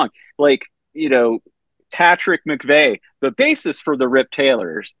of the song, like Patrick McVeigh, the bassist for the Rip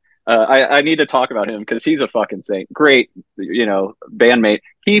Taylors. I need to talk about him because he's a fucking saint. Great, bandmate.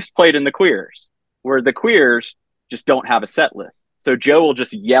 He's played in the Queers, where the Queers just don't have a set list. So Joe will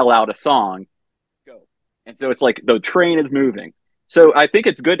just yell out a song, go. And so it's like the train is moving. So I think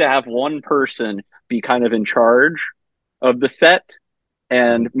it's good to have one person be kind of in charge of the set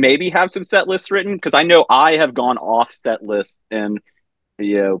and maybe have some set lists written. Because I know I have gone off set list and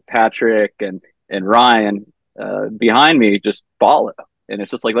Patrick and Ryan behind me just follow. And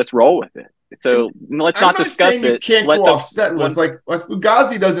it's just like, let's roll with it. So let's not discuss saying it. You can't Let go the off set list. one- Like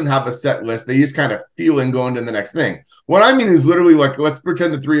Fugazi doesn't have a set list. They just kind of feel and go into the next thing. What I mean is literally like, let's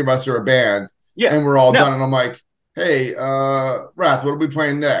pretend the three of us are a band and we're all done. And I'm like, hey, Wrath, what are we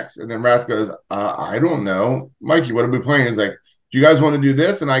playing next? And then Wrath goes, I don't know. Mikey, what are we playing? He's like, do you guys want to do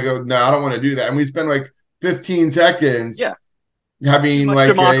this? And I go, no, I don't want to do that. And we spend like 15 seconds having like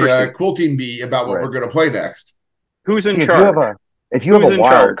democracy. a cool team beat about what we're going to play next. Who's in See, charge? If you have a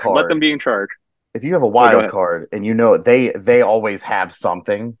wild card, let them be in charge. If you have a wild card and they always have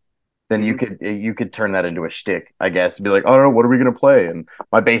something, then you could turn that into a shtick, I guess. Be like, oh no, what are we gonna play? And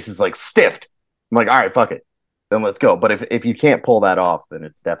my bass is like stiffed. I'm like, all right, fuck it, then let's go. But if you can't pull that off, then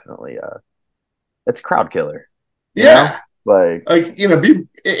it's definitely it's a crowd killer. Yeah, like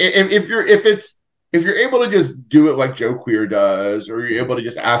if you're able to just do it like Joe Queer does, or you're able to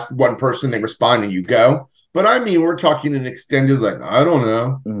just ask one person, they respond, and you go. But I mean, we're talking an extended, like, I don't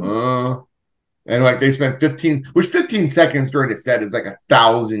know. And like they spend 15 seconds during a set is like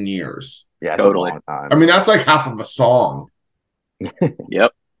 1,000 years. Yeah, totally. A long time. I mean, that's like half of a song.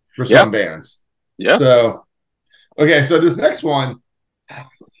 Yep. For some bands. Yeah. So, okay, so this next one, I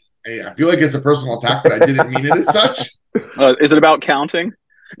feel like it's a personal attack, but I didn't mean it as such. Is it about counting?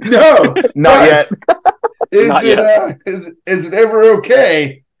 No, not yet. Is it ever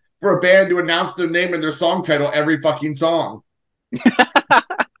okay for a band to announce their name and their song title every fucking song?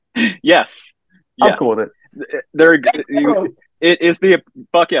 Yes. I'm cool with it. It is the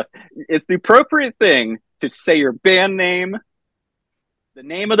fuck yes. It's the appropriate thing to say your band name, the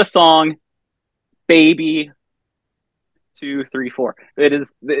name of the song, baby. 2, 3, 4. It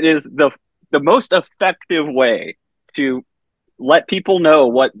is the most effective way to let people know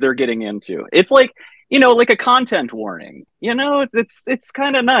what they're getting into. It's like, like a content warning. It's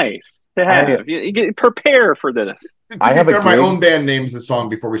kind of nice to have. You prepare for this. I have my own band names the song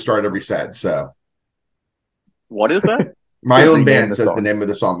before we start every set. So, what is that? My own band says the name of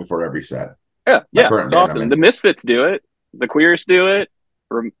the song before every set. Yeah, it's awesome. The Misfits do it. The Queers do it.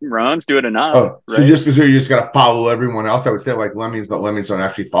 Ramones do it enough. Oh, so right? you just got to follow everyone else. I would say like Lemmings, but Lemmings don't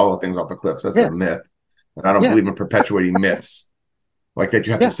actually follow things off the cliffs. That's a myth, and I don't believe in perpetuating myths like that.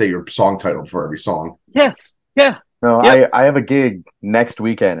 You have to say your song title for every song. Yes. Yeah. No, I have a gig next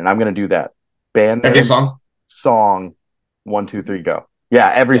weekend, and I'm going to do that. Band name, song, 1, 2, 3, go.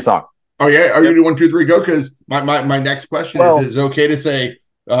 Yeah, every song. Oh yeah, are you gonna do 1, 2, 3, go? Because my next question is it okay to say?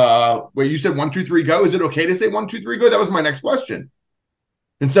 Wait, you said 1, 2, 3, go. Is it okay to say 1, 2, 3, go? That was my next question.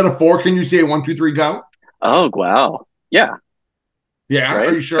 Instead of 4, can you say 1, 2, 3, go? Oh wow, yeah. Yeah, right?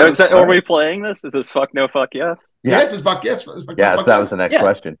 Are you sure? Are we playing this? Is this fuck no fuck yes? Yes, it's fuck yes. That was the next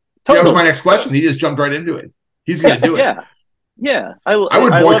question. That was my next question. He just jumped right into it. He's going to do it. Yeah. I would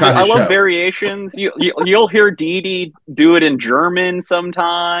boycott his show. I love variations. You'll hear Dee Dee do it in German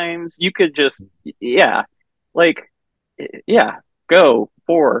sometimes. You could just, go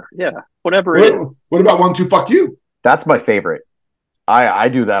for, whatever it is. What about 1, 2, fuck you? That's my favorite. I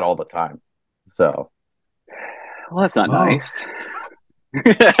do that all the time. So. Well, that's not nice.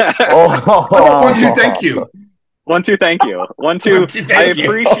 How about 1, 2, thank you? 1, 2, thank you. 1, 2, I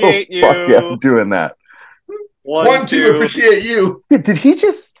appreciate you. Fuck yeah, I'm doing that. 1, 2, appreciate you. Did he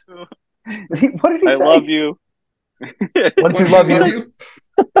just? What did he say? I love you. 1, 2, love you.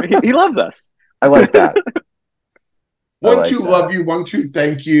 He loves us. I like that. 1, 2, love you. 1, 2,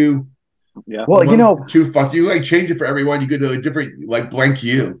 thank you. Yeah. Well, 1, 2, fuck you. Like change it for everyone. You could do a different, like blank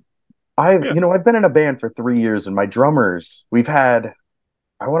you. I've been in a band for 3 years, and my drummers, we've had,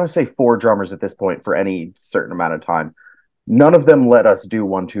 I want to say 4 drummers at this point for any certain amount of time. None of them let us do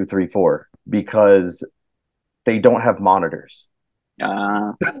 1, 2, 3, 4 because they don't have monitors.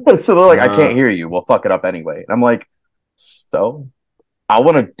 So they're like, I can't hear you. We'll fuck it up anyway. And I'm like, so I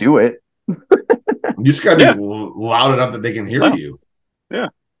want to do it. You just got to be loud enough that they can hear you. Yeah.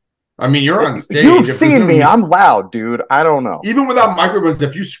 I mean, you're on stage. You've seen me. I'm loud, dude. I don't know. Even without microphones,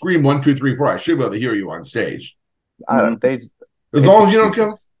 if you scream 1, 2, 3, 4, I should be able to hear you on stage. As long as you don't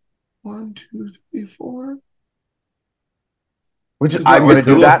go 1, 2, 3, 4. I'm going to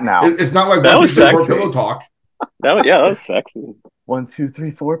do that now. It's not like 1, 2, 3, 4 pillow talk. That was sexy. 1, 2,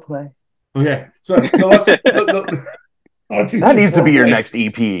 3, 4 play. Okay, so that needs to be your next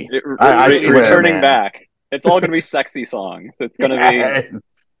EP. I swear, returning man. back. It's all going to be sexy songs. It's going to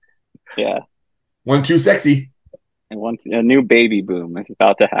be 1, 2, sexy. And a new baby boom is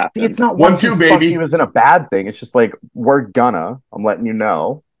about to happen. It's not 1, 2, baby. Fuck you isn't a bad thing. It's just like I'm letting you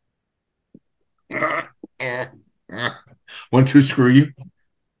know. 1, 2, screw you.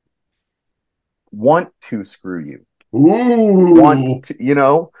 Want to screw you. Ooh. Want to,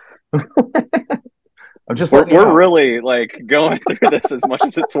 I'm just. We're really like going through this as much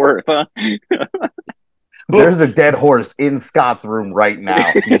as it's worth, huh? There's a dead horse in Scott's room right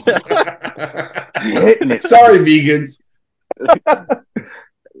now. Hitting it. Sorry, vegans.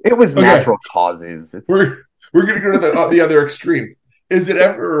 It was natural causes. We're gonna go to the other extreme. Is it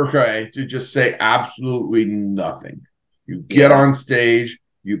ever okay to just say absolutely nothing? You get on stage,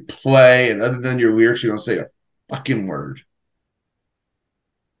 you play, and other than your lyrics, you don't say a fucking word.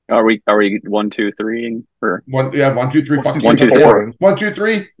 Are we 1, 2, 3 or 1? Yeah, 1, 2, 3. Fuck 1, 2, 4. 1, 2,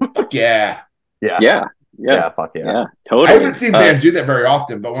 3. Fuck yeah. Yeah. Fuck yeah. Yeah, totally. I haven't seen bands do that very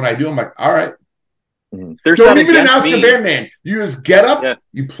often, but when I do, I'm like, all right. There's Don't even announce your band name. You just get up,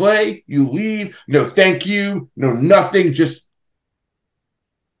 you play, you leave. No thank you, no nothing. Just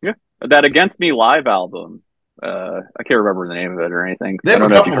that Against Me live album. I can't remember the name of it or anything. They have a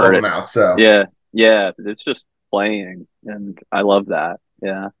couple of them out, so yeah, it's just playing, and I love that.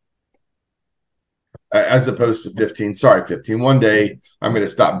 Yeah. As opposed to 15. Sorry, 15. One day I'm going to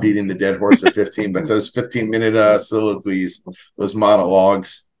stop beating the dead horse at 15, but those 15-minute soliloquies, those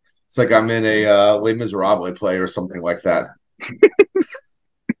monologues, it's like I'm in a Les Miserables play or something like that.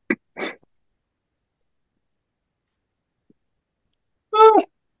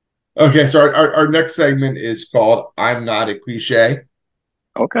 Okay, so our next segment is called I'm Not a Cliche.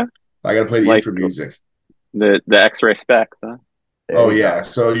 Okay. I got to play the intro music. The X-Ray Specs, huh? Oh, yeah.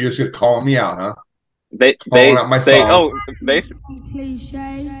 So you're just going to call me out, huh? They song.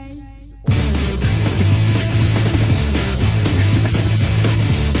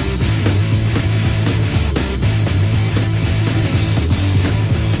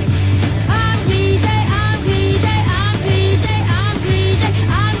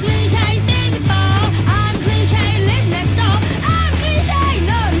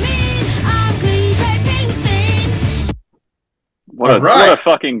 What a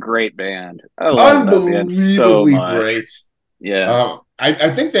fucking great band. I love that band so much. Great. Yeah. I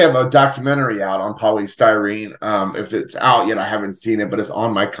think they have a documentary out on polystyrene. If it's out yet, I haven't seen it, but it's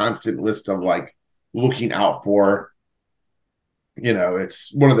on my constant list of like looking out for.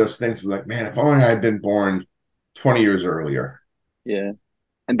 It's one of those things like, man, if only I had been born 20 years earlier. Yeah.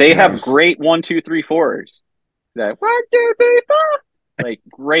 And they have great 1, 2, 3, 4s. That 1, 2, 3, 4. Like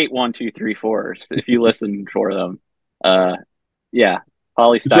great 1, 2, 3, 4s if you listen for them. Yeah,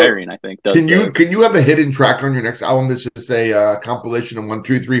 polystyrene. I think. Can you have a hidden track on your next album that's just a compilation of 1,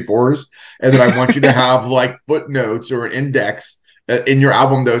 2, 3, 4s, and then I want you to have like footnotes or an index in your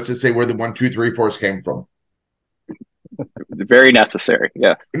album notes to say where the 1, 2, 3, 4s came from? Very necessary.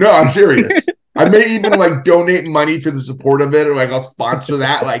 Yeah. No, I'm serious. I may even like donate money to the support of it, or like I'll sponsor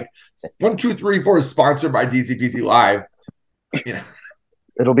that. Like 1, 2, 3, 4 is sponsored by DCPC Live.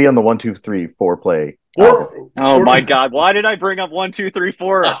 It'll be on the 1, 2, 3, 4 play. Oh my God! Why did I bring up 1, 2, 3,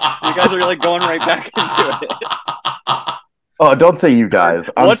 4? You guys are like going right back into it. Oh, don't say you guys.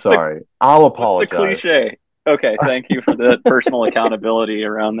 I'm sorry. I'll apologize. What's the cliche? Okay, thank you for the personal accountability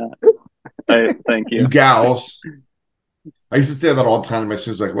around that. Thank you. You gals. I used to say that all the time. My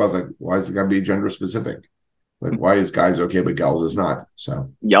students were like, well, I was like, why is it got to be gender specific? Like, why is guys okay, but gals is not? So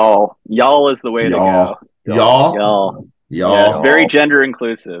y'all is the way to go. Y'all. Yeah, very gender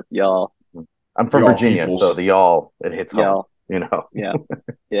inclusive. Y'all. I'm from Virginia, peoples. So the y'all it hits y'all. Home.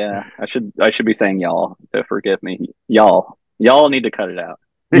 Yeah. I should be saying y'all. So forgive me. Y'all need to cut it out.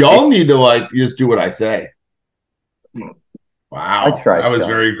 Y'all need to just do what I say. Wow, I tried. That was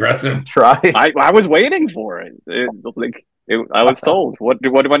very aggressive. Try. I was waiting for it. I was told. What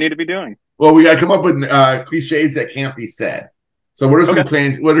do I need to be doing? Well, we got to come up with cliches that can't be said. So what are some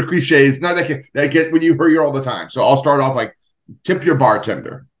what are cliches? Not that get when you hear all the time. So I'll start off like tip your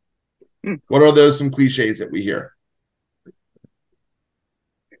bartender. What are some cliches that we hear?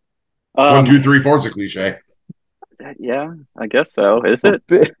 1, 2, 3, 4 is a cliche. Yeah, I guess so. Is it?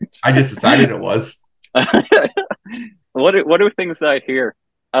 I just decided it was. What are things that I hear?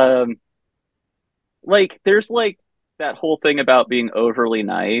 Like there's like that whole thing about being overly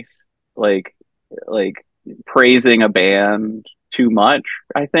nice, like praising a band too much.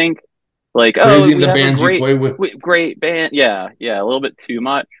 I think like praising the bands you play with. Great band, yeah, a little bit too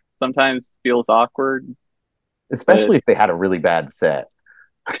much. Sometimes feels awkward, especially if they had a really bad set.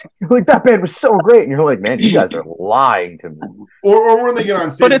 Like that band was so great, and you're like, man, you guys are lying to me. Or when they get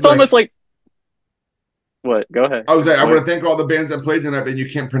on stage, but it's almost like what? Go ahead. I was like, I want to thank all the bands that played tonight, but you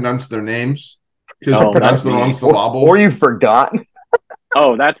can't pronounce their names because you pronounce the wrong syllables, or you forgot.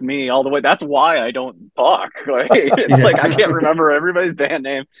 Oh, that's me all the way. That's why I don't talk. Like, it's like I can't remember everybody's band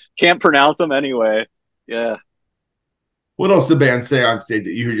name. Can't pronounce them anyway. Yeah. What else do bands say on stage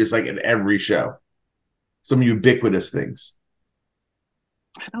that you hear just like in every show? Some ubiquitous things.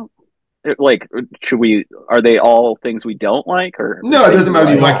 I don't like. Should we? Are they all things we don't like, or no? It doesn't matter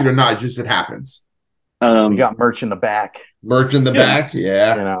if you like it or not. It happens. We got merch in the back. Merch in the back,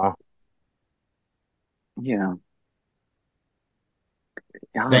 yeah. You know. Yeah.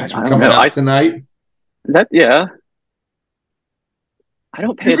 God, thanks for coming out tonight. I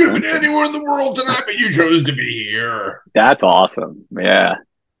don't pay attention. You could have been anywhere in the world tonight, but you chose to be here. That's awesome. Yeah.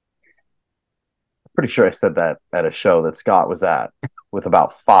 Pretty sure I said that at a show that Scott was at with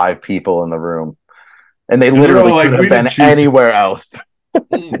about 5 people in the room. And they literally could have been anywhere else.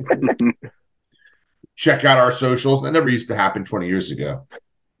 Check out our socials. That never used to happen 20 years ago.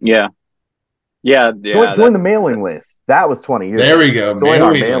 Yeah. Join the mailing list. That was 20 years ago. There we go. Join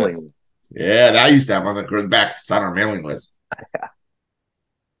our mailing list. Yeah, that used to have on the back side our mailing list.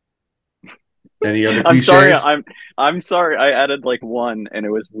 Any other cliches? I'm sorry. I added like one, and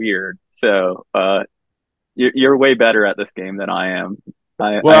it was weird. So you're way better at this game than I am.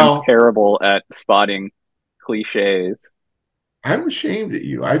 I'm terrible at spotting cliches. I'm ashamed at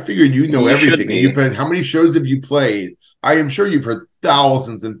you. I figured you know everything. And you played. How many shows have you played? I am sure you've heard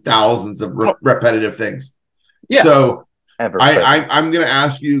thousands and thousands of repetitive things. Yeah. So I'm going to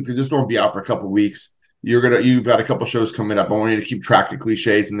ask you, because this won't be out for a couple of weeks. You've got a couple shows coming up. I want you to keep track of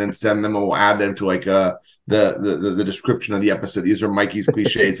cliches and then send them, and we'll add them to like the description of the episode. These are Mikey's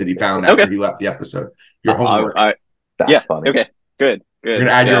cliches that he found after he left the episode. Your homework. That's funny. Okay. Good. You're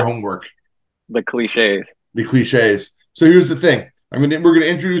gonna add your homework. The cliches. So here's the thing. We're gonna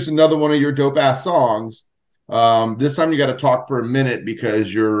introduce another one of your dope ass songs. This time you got to talk for a minute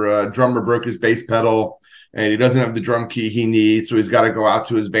because your drummer broke his bass pedal and he doesn't have the drum key he needs, so he's got to go out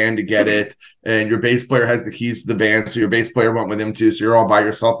to his band to get it. And your bass player has the keys to the band, so your bass player went with him too. So you're all by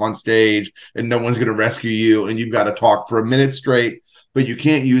yourself on stage, and no one's gonna rescue you. And you've got to talk for a minute straight, but you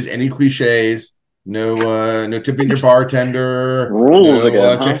can't use any cliches. No tipping your bartender. Rules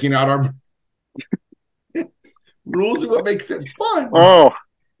again. Checking out our rules are what makes it fun. Oh.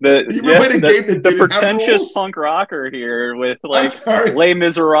 The pretentious punk rocker here with like Les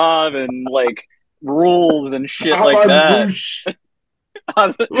Miserables and like rules and shit like that.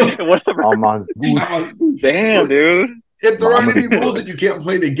 Whatever. Damn, dude. If there aren't any rules that you can't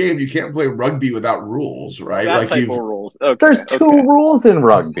play the game, you can't play rugby without rules, right? That type of rules. Okay, there's 2 rules in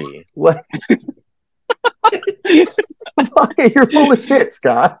rugby. What? You're full of shit,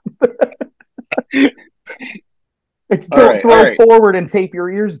 Scott. It's don't throw forward and tape your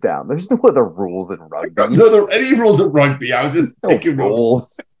ears down. There's no other rules in rugby. No, there are any rules in rugby. I was just thinking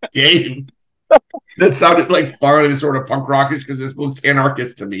rules. Game. That sounded like fun and sort of punk rockish because this looks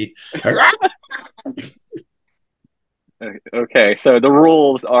anarchist to me. Okay, so the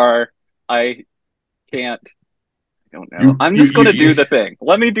rules are I can't don't know. I'm just going to do the thing.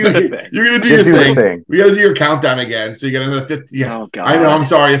 Let me do the thing. You're going to do Just your do the thing. thing. We got to do your countdown again. So you got another 50. Yeah. Oh, God. I know. I'm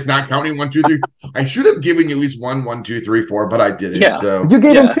sorry. It's not counting 1, 2, 3. I should have given you at least 1, 1, 2, 3, 4, but I didn't. Yeah. So You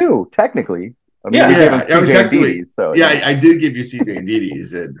gave Yeah. him 2, technically. I mean, Yeah. you gave him I mean, CJ and technically, Dee, so yeah, I did give you CJ and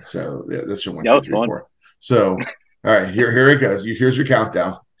D's, and so yeah, that's your 1, That 2, was 3, fun. 4. So, all right, here it goes. Here's your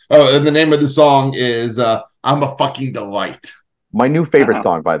countdown. Oh, and the name of the song is "I'm a Fucking Delight." my new favorite Uh-huh.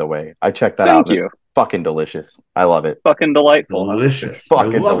 song, by the way. I checked that Thank out. And you. It's fucking delicious. I love it. Fucking delightful. Huh? Delicious. I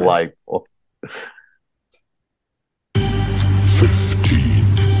Fucking love it. delightful.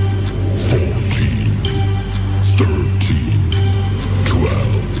 15, 14, 13,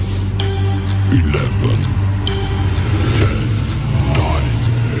 12, 11, 10, 9,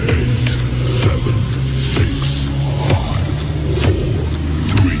 8, 7, 6, 5, 4,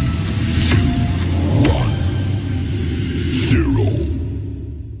 3, 2, 1, 0.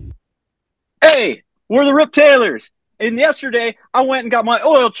 Hey, we're the Rip Taylors. And yesterday, I went and got my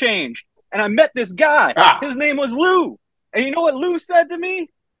oil changed. And I met this guy. His name was Lou. And you know what Lou said to me?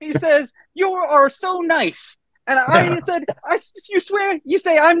 He says, "You are so nice." And I said, "You swear? You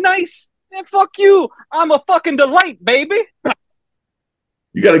say I'm nice? Man, fuck you. I'm a fucking delight, baby."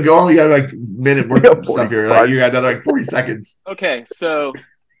 You got to go on. You got like minute more We got stuff here. 45. Like you got another like 40 seconds. Okay, so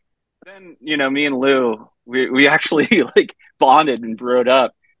then, me and Lou, we actually like bonded and broed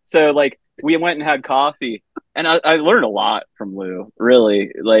up. So like we went and had coffee, and I learned a lot from Lou.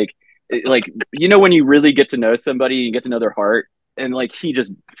 Really, like when you really get to know somebody, you get to know their heart, and like he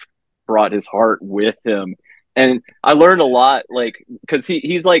just brought his heart with him, and I learned a lot. Like because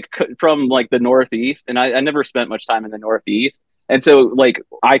he's like from like the Northeast, and I never spent much time in the Northeast, and so like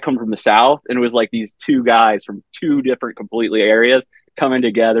I come from the South, and it was like these two guys from two different completely areas coming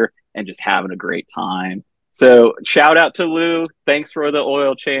together and just having a great time. So shout out to Lou. Thanks for the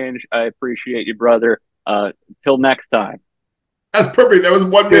oil change. I appreciate you, brother. Till next time. That's perfect. That was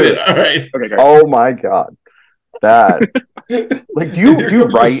 1 minute. All right. Okay, great. Oh my god. That like do you Here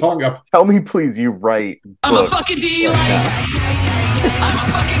comes the write song up. tell me please you write I'm a books fucking like delight. that. I'm a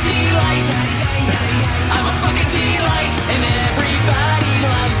fucking delight. I'm a fucking delight. And everybody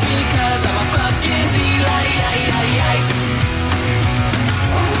loves me because I'm a fucking delight.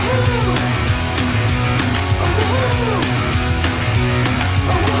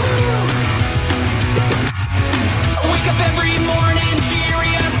 I wake up every morning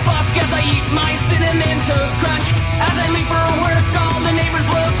cheery as fuck as I eat my cinnamon toast crunch. As I leave for work, all the neighbors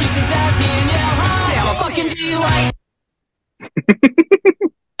blow kisses at me and yell, "Hi, I'm a fucking delight."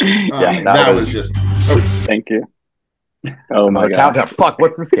 Yeah, that was just Thank you. Oh my Another god. countdown. Fuck,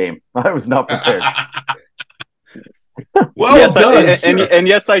 what's this game? I was not prepared. well Yes, done. sir. and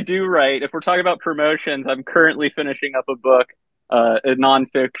yes, I do write. If we're talking about promotions, I'm currently finishing up a book, a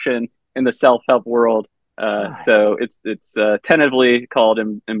nonfiction in the self-help world. Nice. So it's tentatively called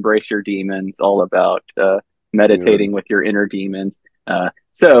 "Embrace Your Demons," all about meditating with your inner demons.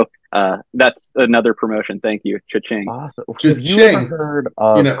 So that's another promotion. Thank you, cha-ching. Awesome. Have Cha-ching. you ever heard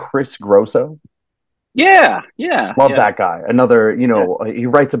of Chris Grosso? Yeah. Love that guy. Another, he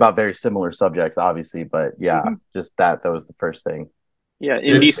writes about very similar subjects, obviously, but yeah, just that was the first thing. Yeah,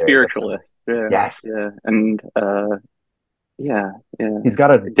 indie spiritualist. Yeah, Yes. Yeah, and yeah. He's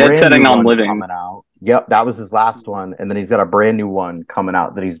got a Dead brand Setting new on one Living. coming out. Yep, that was his last one, and then he's got a brand new one coming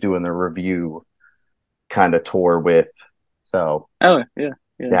out that he's doing the review kind of tour with. So, Oh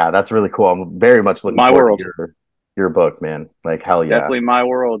yeah, that's really cool. I'm very much looking My forward world. to your book, man. Like hell yeah. Definitely my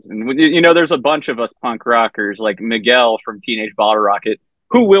world. And there's a bunch of us punk rockers like Miguel from Teenage Bottle Rocket,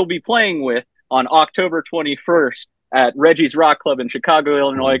 who we'll be playing with on October 21st at Reggie's Rock Club in Chicago,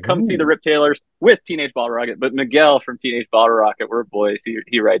 Illinois. Come see the Rip Taylors with Teenage Bottle Rocket. But Miguel from Teenage Bottle Rocket, we're boys.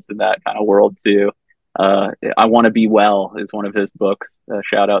 He writes in that kind of world too. I Want to Be Well is one of his books.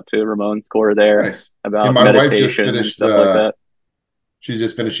 Shout out to Ramon's Score there Nice. about my wife just meditation and finished stuff like that. she's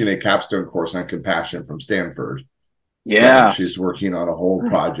just finishing a capstone course on compassion from Stanford. Yeah. So she's working on a whole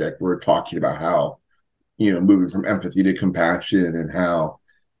project. We're talking about how, moving from empathy to compassion, and how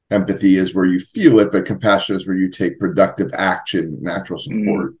empathy is where you feel it, but compassion is where you take productive action, natural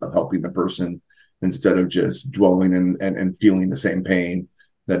support of helping the person instead of just dwelling and feeling the same pain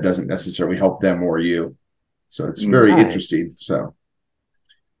that doesn't necessarily help them or you. So it's very interesting. So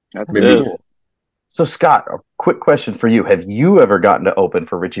That's maybe it. Cool. So Scott, a quick question for you. Have you ever gotten to open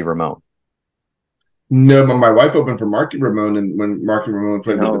for Richie Ramone? No, but my wife opened for Marky Ramone, and when Marky Ramone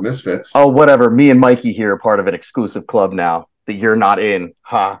played with the Misfits. Oh, whatever. Me and Mikey here are part of an exclusive club now that you're not in.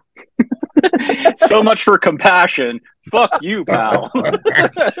 Huh? So much for compassion. Fuck you, pal.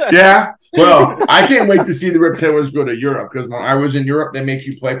 Yeah. Well, I can't wait to see the Rip Taylors go to Europe, because when I was in Europe, they make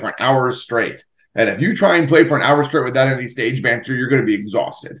you play for an hour straight And if you try and play for an hour straight without any stage banter, you're going to be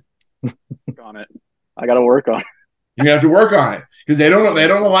exhausted. On it. I got to work on it. You're gonna have to work on it because they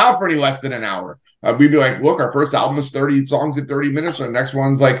don't allow for any less than an hour. We'd be like, look, our first album is 30 songs in 30 minutes, our next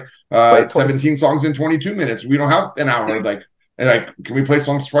one's like 17 songs in 22 minutes. We don't have an hour. Like, can we play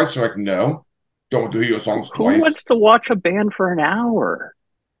songs twice? They're like, no, don't do your songs twice. Who wants to watch a band for an hour?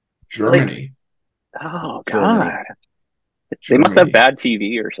 Germany. Oh Germany. God, they must have bad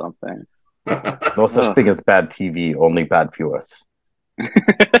TV or something. No such thing as bad TV, only bad viewers.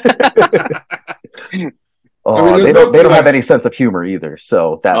 They don't have any sense of humor either,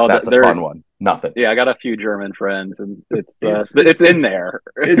 so that's a fun one. Nothing. Yeah, I got a few German friends, and it's in there.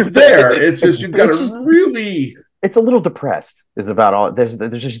 It's there. It's just you've got to really. It's a little depressed. Is about all. There's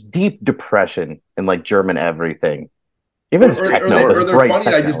just deep depression in like German everything. Even or they're funny.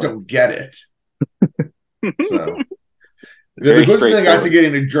 I just don't get it. So the closest thing I got to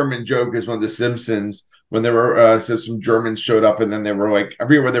getting a German joke is when The Simpsons. When there were some Germans showed up, and then they were like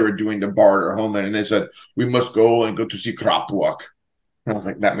everywhere they were doing to Bart or Homeland, and they said we must go to see Kraftwerk. And I was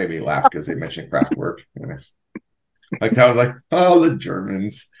like, that made me laugh because they mentioned Kraftwerk. Like I was like, oh, the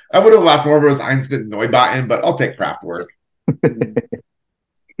Germans. I would have laughed more if it was Einstein Neubauten, but I'll take Kraftwerk.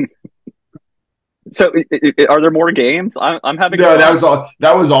 So, are there more games? I'm having. No, that was all.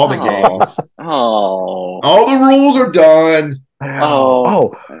 That was all the games. Oh, all the rules are done.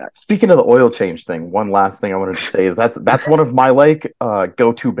 Oh, speaking of the oil change thing, one last thing I wanted to say is that's one of my like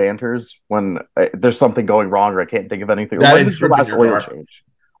go-to banters when there's something going wrong or I can't think of anything. When was your last oil change?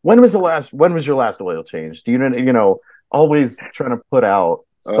 When was your last oil change? Do you know always trying to put out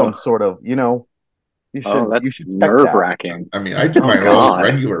some sort of, you should nerve-wracking. I mean, I do my oils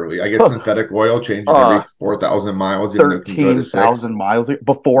regularly. I get synthetic oil changed every 4,000 miles, 13,000 miles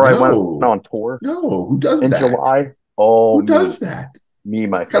before I went on tour. No, who does that? In July. Oh, who does that? Me,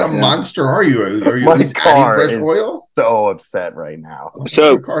 my friend. What kind of monster are you? Are you at least adding fresh oil? So upset right now.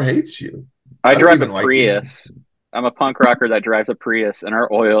 So the car hates you. I drive a Prius. I'm a punk rocker that drives a Prius, and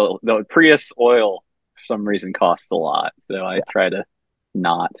the Prius oil, for some reason, costs a lot. So I try to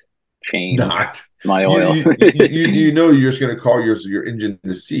not change my oil. You know, you're just going to call your engine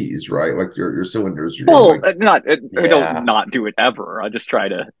to seize, right? Like your cylinders. I don't not do it ever. I just try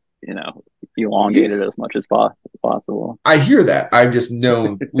to, elongate it as much as possible. I hear that. I've just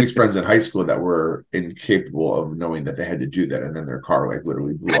known at least friends in high school that were incapable of knowing that they had to do that, and then their car like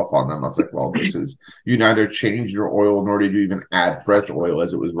literally blew up on them. I was like, well, this is, you neither changed your oil nor did you even add fresh oil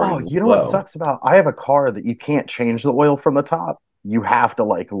as it was running. Oh, you know what sucks about? I have a car that you can't change the oil from the top. You have to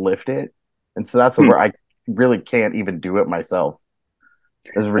like lift it, and so that's where I really can't even do it myself.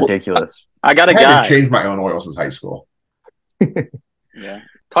 It's ridiculous. I got a guy. I haven't changed my own oil since high school. Yeah,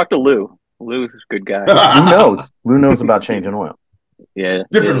 talk to Lou. Lou's a good guy. Lou knows. Lou knows about changing oil. Yeah,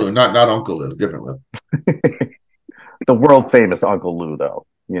 different Lou, not Uncle Lou. Different Lou. The world famous Uncle Lou, though.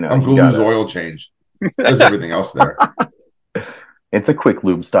 Uncle Lou's oil change. Does everything else there. It's a quick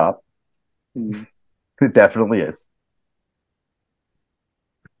lube stop. It definitely is.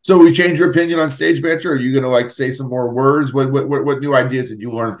 So we change your opinion on stage banter? Are you going to like say some more words? What new ideas did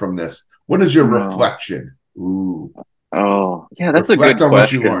you learn from this? What is your reflection? Ooh. Oh, yeah, that's reflect a good on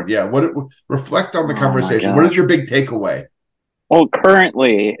question. What you learned. Yeah, reflect on the conversation. What is your big takeaway? Well,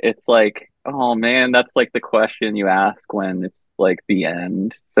 currently it's like, oh man, that's like the question you ask when it's like the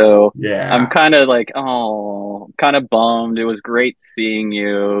end. So yeah, I'm kind of like, kind of bummed. It was great seeing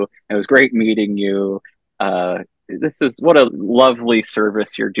you. It was great meeting you. This is what a lovely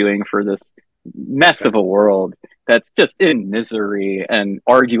service you're doing for this mess of a world that's just in misery and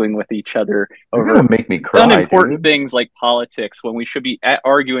arguing with each other over make me cry, unimportant things like politics when we should be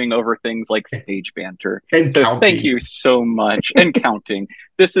arguing over things like stage banter. And so counting. Thank you so much. And counting.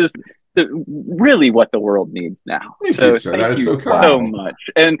 This is really what the world needs now. Thank you, sir. That is so kind. So much.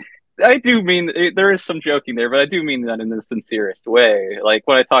 And I do mean, there is some joking there, but I do mean that in the sincerest way. Like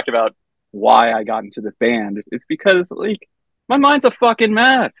when I talked about why I got into this band, it's because like my mind's a fucking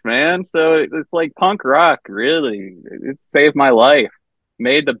mess, man. So it's like punk rock, really. It saved my life.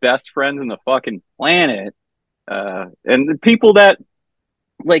 Made the best friends in the fucking planet. And the people that,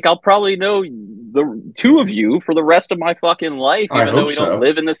 like, I'll probably know the two of you for the rest of my fucking life, even though we don't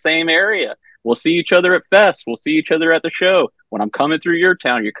live in the same area. We'll see each other at fest. We'll see each other at the show. When I'm coming through your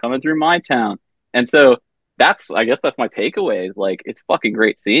town, you're coming through my town. And so I guess that's my takeaway is like, it's fucking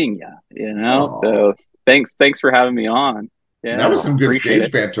great seeing you, Aww. So thanks for having me on. Yeah, that was some good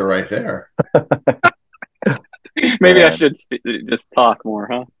stage banter right there. Maybe I should just talk more,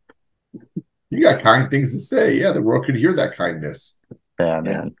 huh? You got kind things to say. Yeah, the world could hear that kindness. Yeah,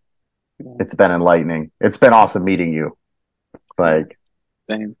 man. Yeah. It's been enlightening. It's been awesome meeting you. Like,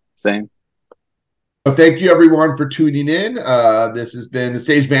 same. Well, thank you everyone for tuning in. This has been the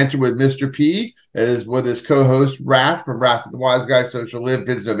Stage Banter with Mr. P, as with his co-host Wrath from Wrath of the Wise Guy, Social Live,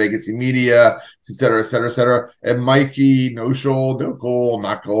 Vince No Vacancy Media, etc., etc., etc., and Mikey, no shoal, no goal,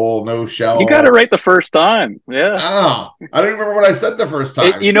 not goal, no shell. You got it right the first time. Yeah. Ah, I don't remember what I said the first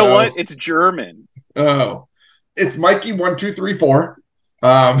time. You know what? It's German. Oh, it's Mikey 1234.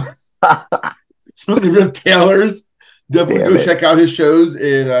 From the Rip Taylors. Definitely go check out his shows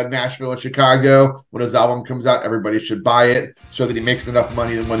in Nashville and Chicago. When his album comes out, everybody should buy it so that he makes enough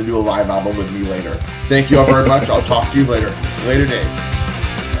money and want to do a live album with me later. Thank you all very much. I'll talk to you later. Later days.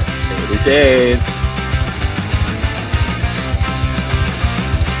 Later days.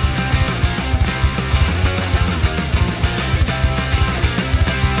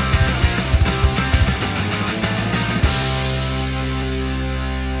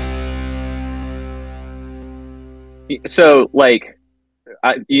 So, like,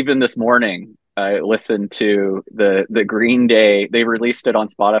 even this morning, I listened to the Green Day. They released it on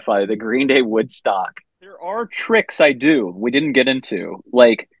Spotify. The Green Day Woodstock. There are tricks I do. We didn't get into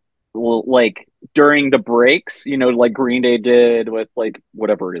like during the breaks. You know, like Green Day did with like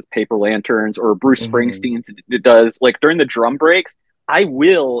whatever it is, Paper Lanterns, or Bruce Springsteen does. Like during the drum breaks, I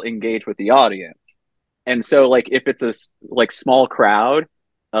will engage with the audience. And so, like, if it's a like small crowd,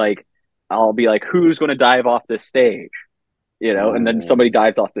 like I'll be like, who's going to dive off this stage? You know, and then somebody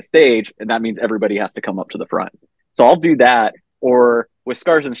dives off the stage, and that means everybody has to come up to the front. So I'll do that. Or with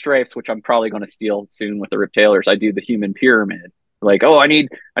Scars and Stripes, which I'm probably going to steal soon with the Rip Taylors, I do the human pyramid. Like, oh, I need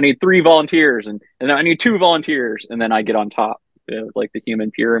 3 volunteers, and then I need 2 volunteers, and then I get on top. It's like the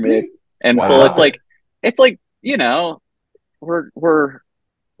human pyramid. And so it's like, you know, we're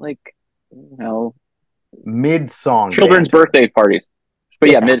like, you know, mid-song children's birthday parties. But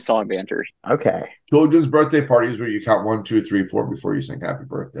yeah, mid-song banters. Okay. Children's birthday parties where you count 1, 2, 3, 4 before you sing happy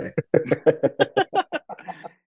birthday.